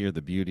years here,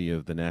 the beauty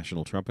of the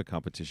National Trumpet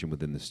Competition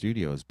within the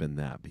studio has been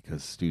that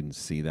because students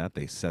see that,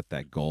 they set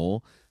that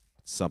goal.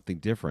 Something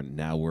different.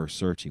 Now we're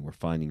searching, we're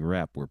finding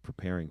rep, we're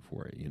preparing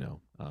for it.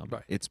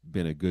 Right. It's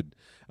been a good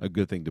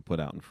thing to put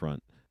out in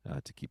front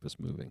to keep us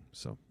moving.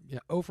 So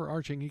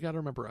overarching, you got to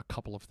remember a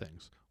couple of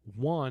things.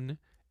 One,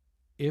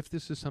 if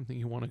this is something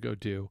you want to go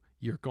do,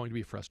 you're going to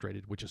be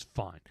frustrated, which is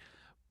fine.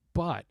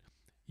 But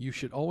you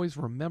should always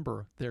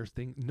remember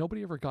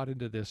nobody ever got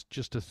into this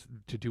just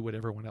to do what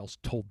everyone else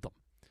told them.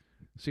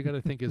 So you got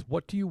to think is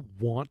what do you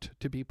want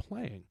to be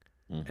playing,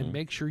 and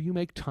make sure you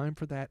make time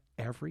for that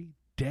every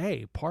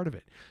day. Part of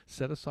it,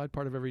 set aside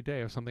part of every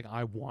day of something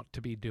I want to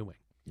be doing.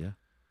 Yeah.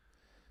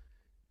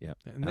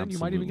 And then you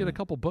might even get a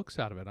couple books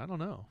out of it. I don't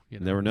know.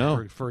 Never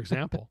know. For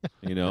example,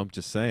 I'm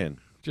just saying.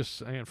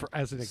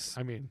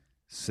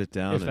 Sit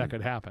down if that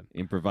could happen.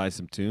 Improvise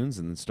some tunes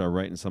and then start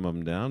writing some of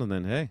them down, and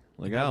then hey,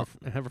 look out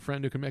and have a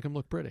friend who can make them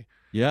look pretty.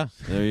 Yeah,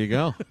 there you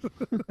go.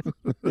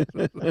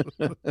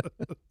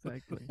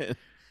 Exactly.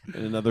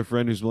 And another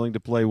friend who's willing to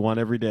play one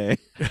every day.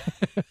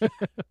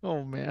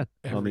 Oh man,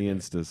 on the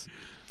Instas.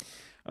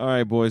 All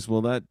right, boys.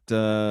 Well,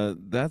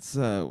 that's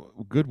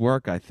good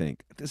work. I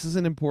think this is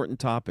an important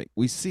topic.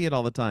 We see it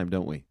all the time,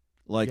 don't we?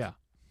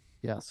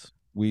 Yes.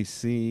 We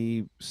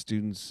see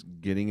students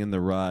getting in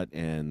the rut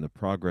and the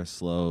progress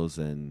slows,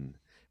 and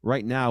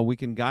right now we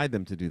can guide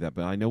them to do that.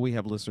 But I know we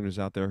have listeners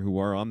out there who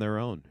are on their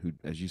own, who,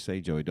 as you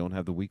say, Joey, don't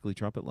have the weekly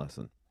trumpet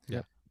lesson.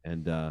 Yeah.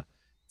 And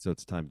so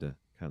it's time to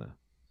kind of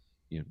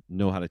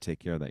know how to take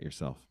care of that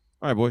yourself.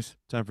 All right, boys.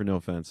 Time for No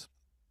Offense.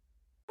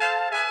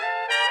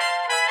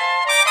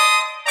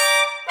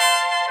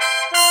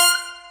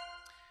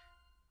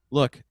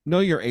 Look,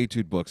 know your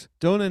etude books.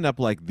 Don't end up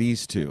like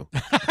these two.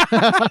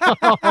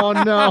 Oh,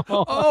 no.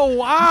 Oh,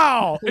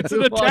 wow. It's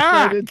an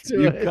attack.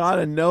 You've got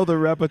to know the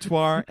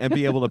repertoire and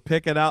be able to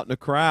pick it out in a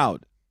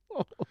crowd.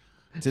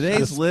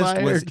 Today's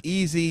list was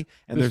easy,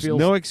 and there's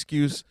no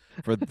excuse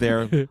for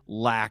their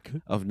lack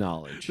of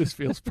knowledge. This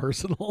feels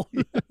personal.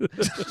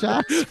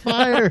 Shots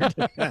fired.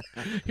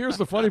 Here's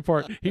the funny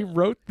part. He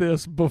wrote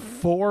this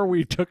before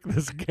we took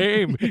this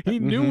game. He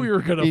knew we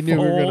were going to fold.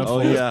 Knew we were gonna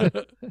fold. Oh, yeah.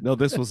 No,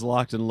 this was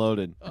locked and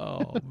loaded.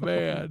 Oh,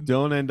 man.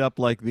 Don't end up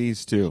like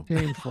these two.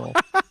 Painful.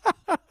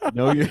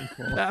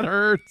 That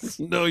hurts.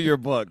 Know your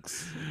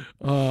books.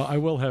 I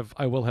will have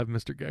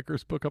Mr.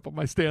 Gecker's book up on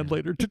my stand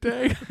later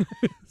today.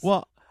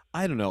 Well,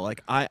 I don't know.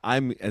 Like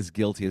I'm as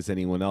guilty as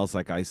anyone else.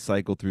 Like I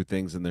cycle through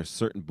things, and there's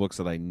certain books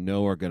that I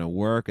know are going to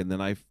work, and then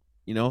I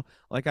You know,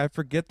 like I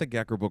forget the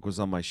Gecker book was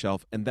on my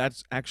shelf, and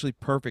that's actually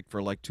perfect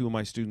for like 2 of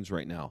my students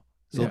right now.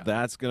 So Yeah.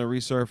 that's going to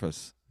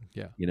resurface.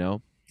 Yeah. You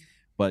know,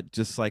 but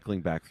just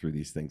cycling back through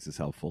these things is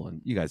helpful,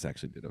 and you guys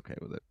actually did okay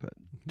with it. But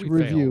To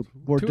We review,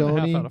 failed. 2.5 out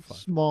Bordoni, of 5.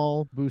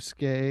 Small,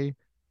 Bousquet,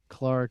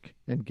 Clark,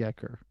 and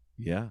Gecker.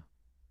 yeah,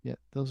 Yeah,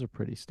 those are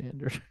pretty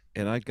standard.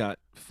 and I got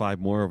 5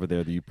 more over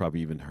there that you probably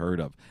even heard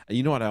of. And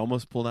you know what I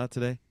almost pulled out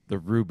today? The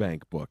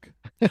Rubank book.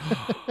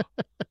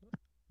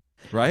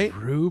 Right?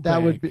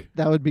 Rubank.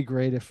 That would be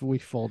great if we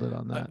folded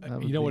on that. That You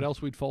would know what be-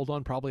 else we'd fold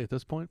on probably at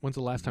this point? When's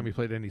the last time you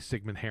played any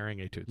Sigmund Herring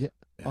etudes? Yeah.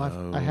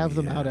 I have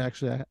them out yeah.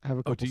 actually. I have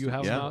a couple. Oh, do you have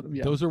sticks them of out? them.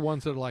 Yeah. Those are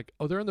ones that are like,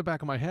 oh, they're in the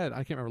back of my head. I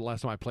can't remember the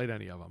last time I played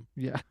any of them.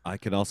 Yeah. I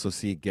could also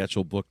see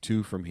Getchell book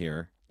 2 from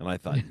here, and I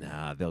thought,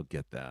 nah, they'll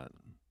get that.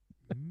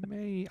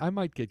 I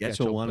might get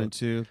Getchell 1 and books.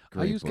 2. I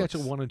Great use books.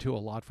 Getchell 1 and 2 a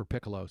lot for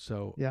Piccolo,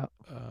 so Yeah.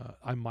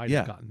 I might Yeah.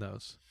 have gotten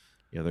those.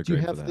 Yeah, they're Do you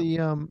great have for that.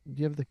 do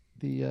you have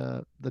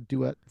the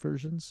duet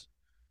versions?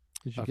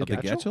 Did you Of get the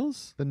Getchell?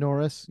 Getchells? the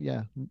Norris?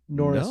 Yeah.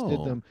 Norris did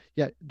No. them.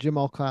 Yeah, Jim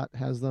Alcott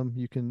has them.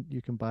 You can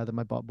buy them.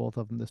 I bought both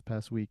of them this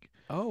past week.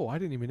 Oh, I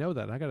didn't even know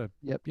that. I gotta.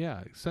 Yep.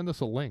 Yeah, send us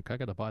a link. I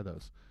gotta buy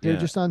those. They're Yeah.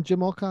 just on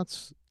Jim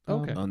Alcott's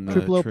Okay. On the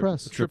Triplo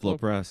Press. Triplo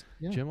Press.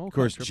 Yeah. Jim Of Olcott,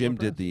 course, Triple Jim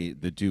Press. did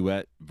the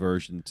duet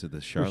version to the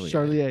With Charlie.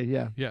 Charlier,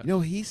 yeah. Yes. You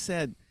know, he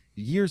said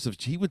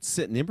he would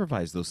sit and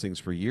improvise those things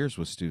for years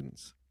with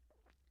students.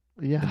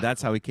 Yeah. And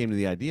that's how he came to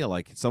the idea.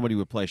 Like somebody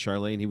would play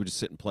Charlene, he would just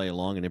sit and play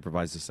along and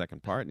improvise the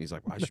second part. And he's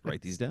like, well, I should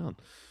write these down.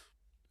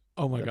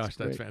 Oh my That's gosh,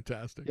 that's great.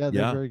 fantastic. Yeah,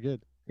 they're Yeah. very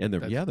good. And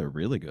That's- they're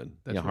really good.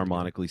 that's Yeah, really good.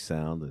 harmonically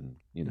sound and,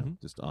 Mhm.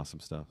 just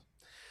awesome stuff.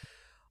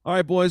 All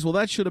right, boys. Well,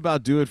 that should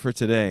about do it for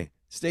today.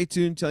 Stay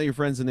tuned, tell your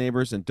friends and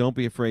neighbors, and don't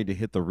be afraid to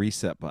hit the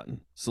reset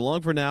button. So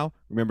long for now.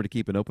 Remember to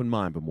keep an open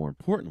mind, but more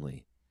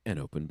importantly, an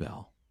open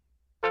bell.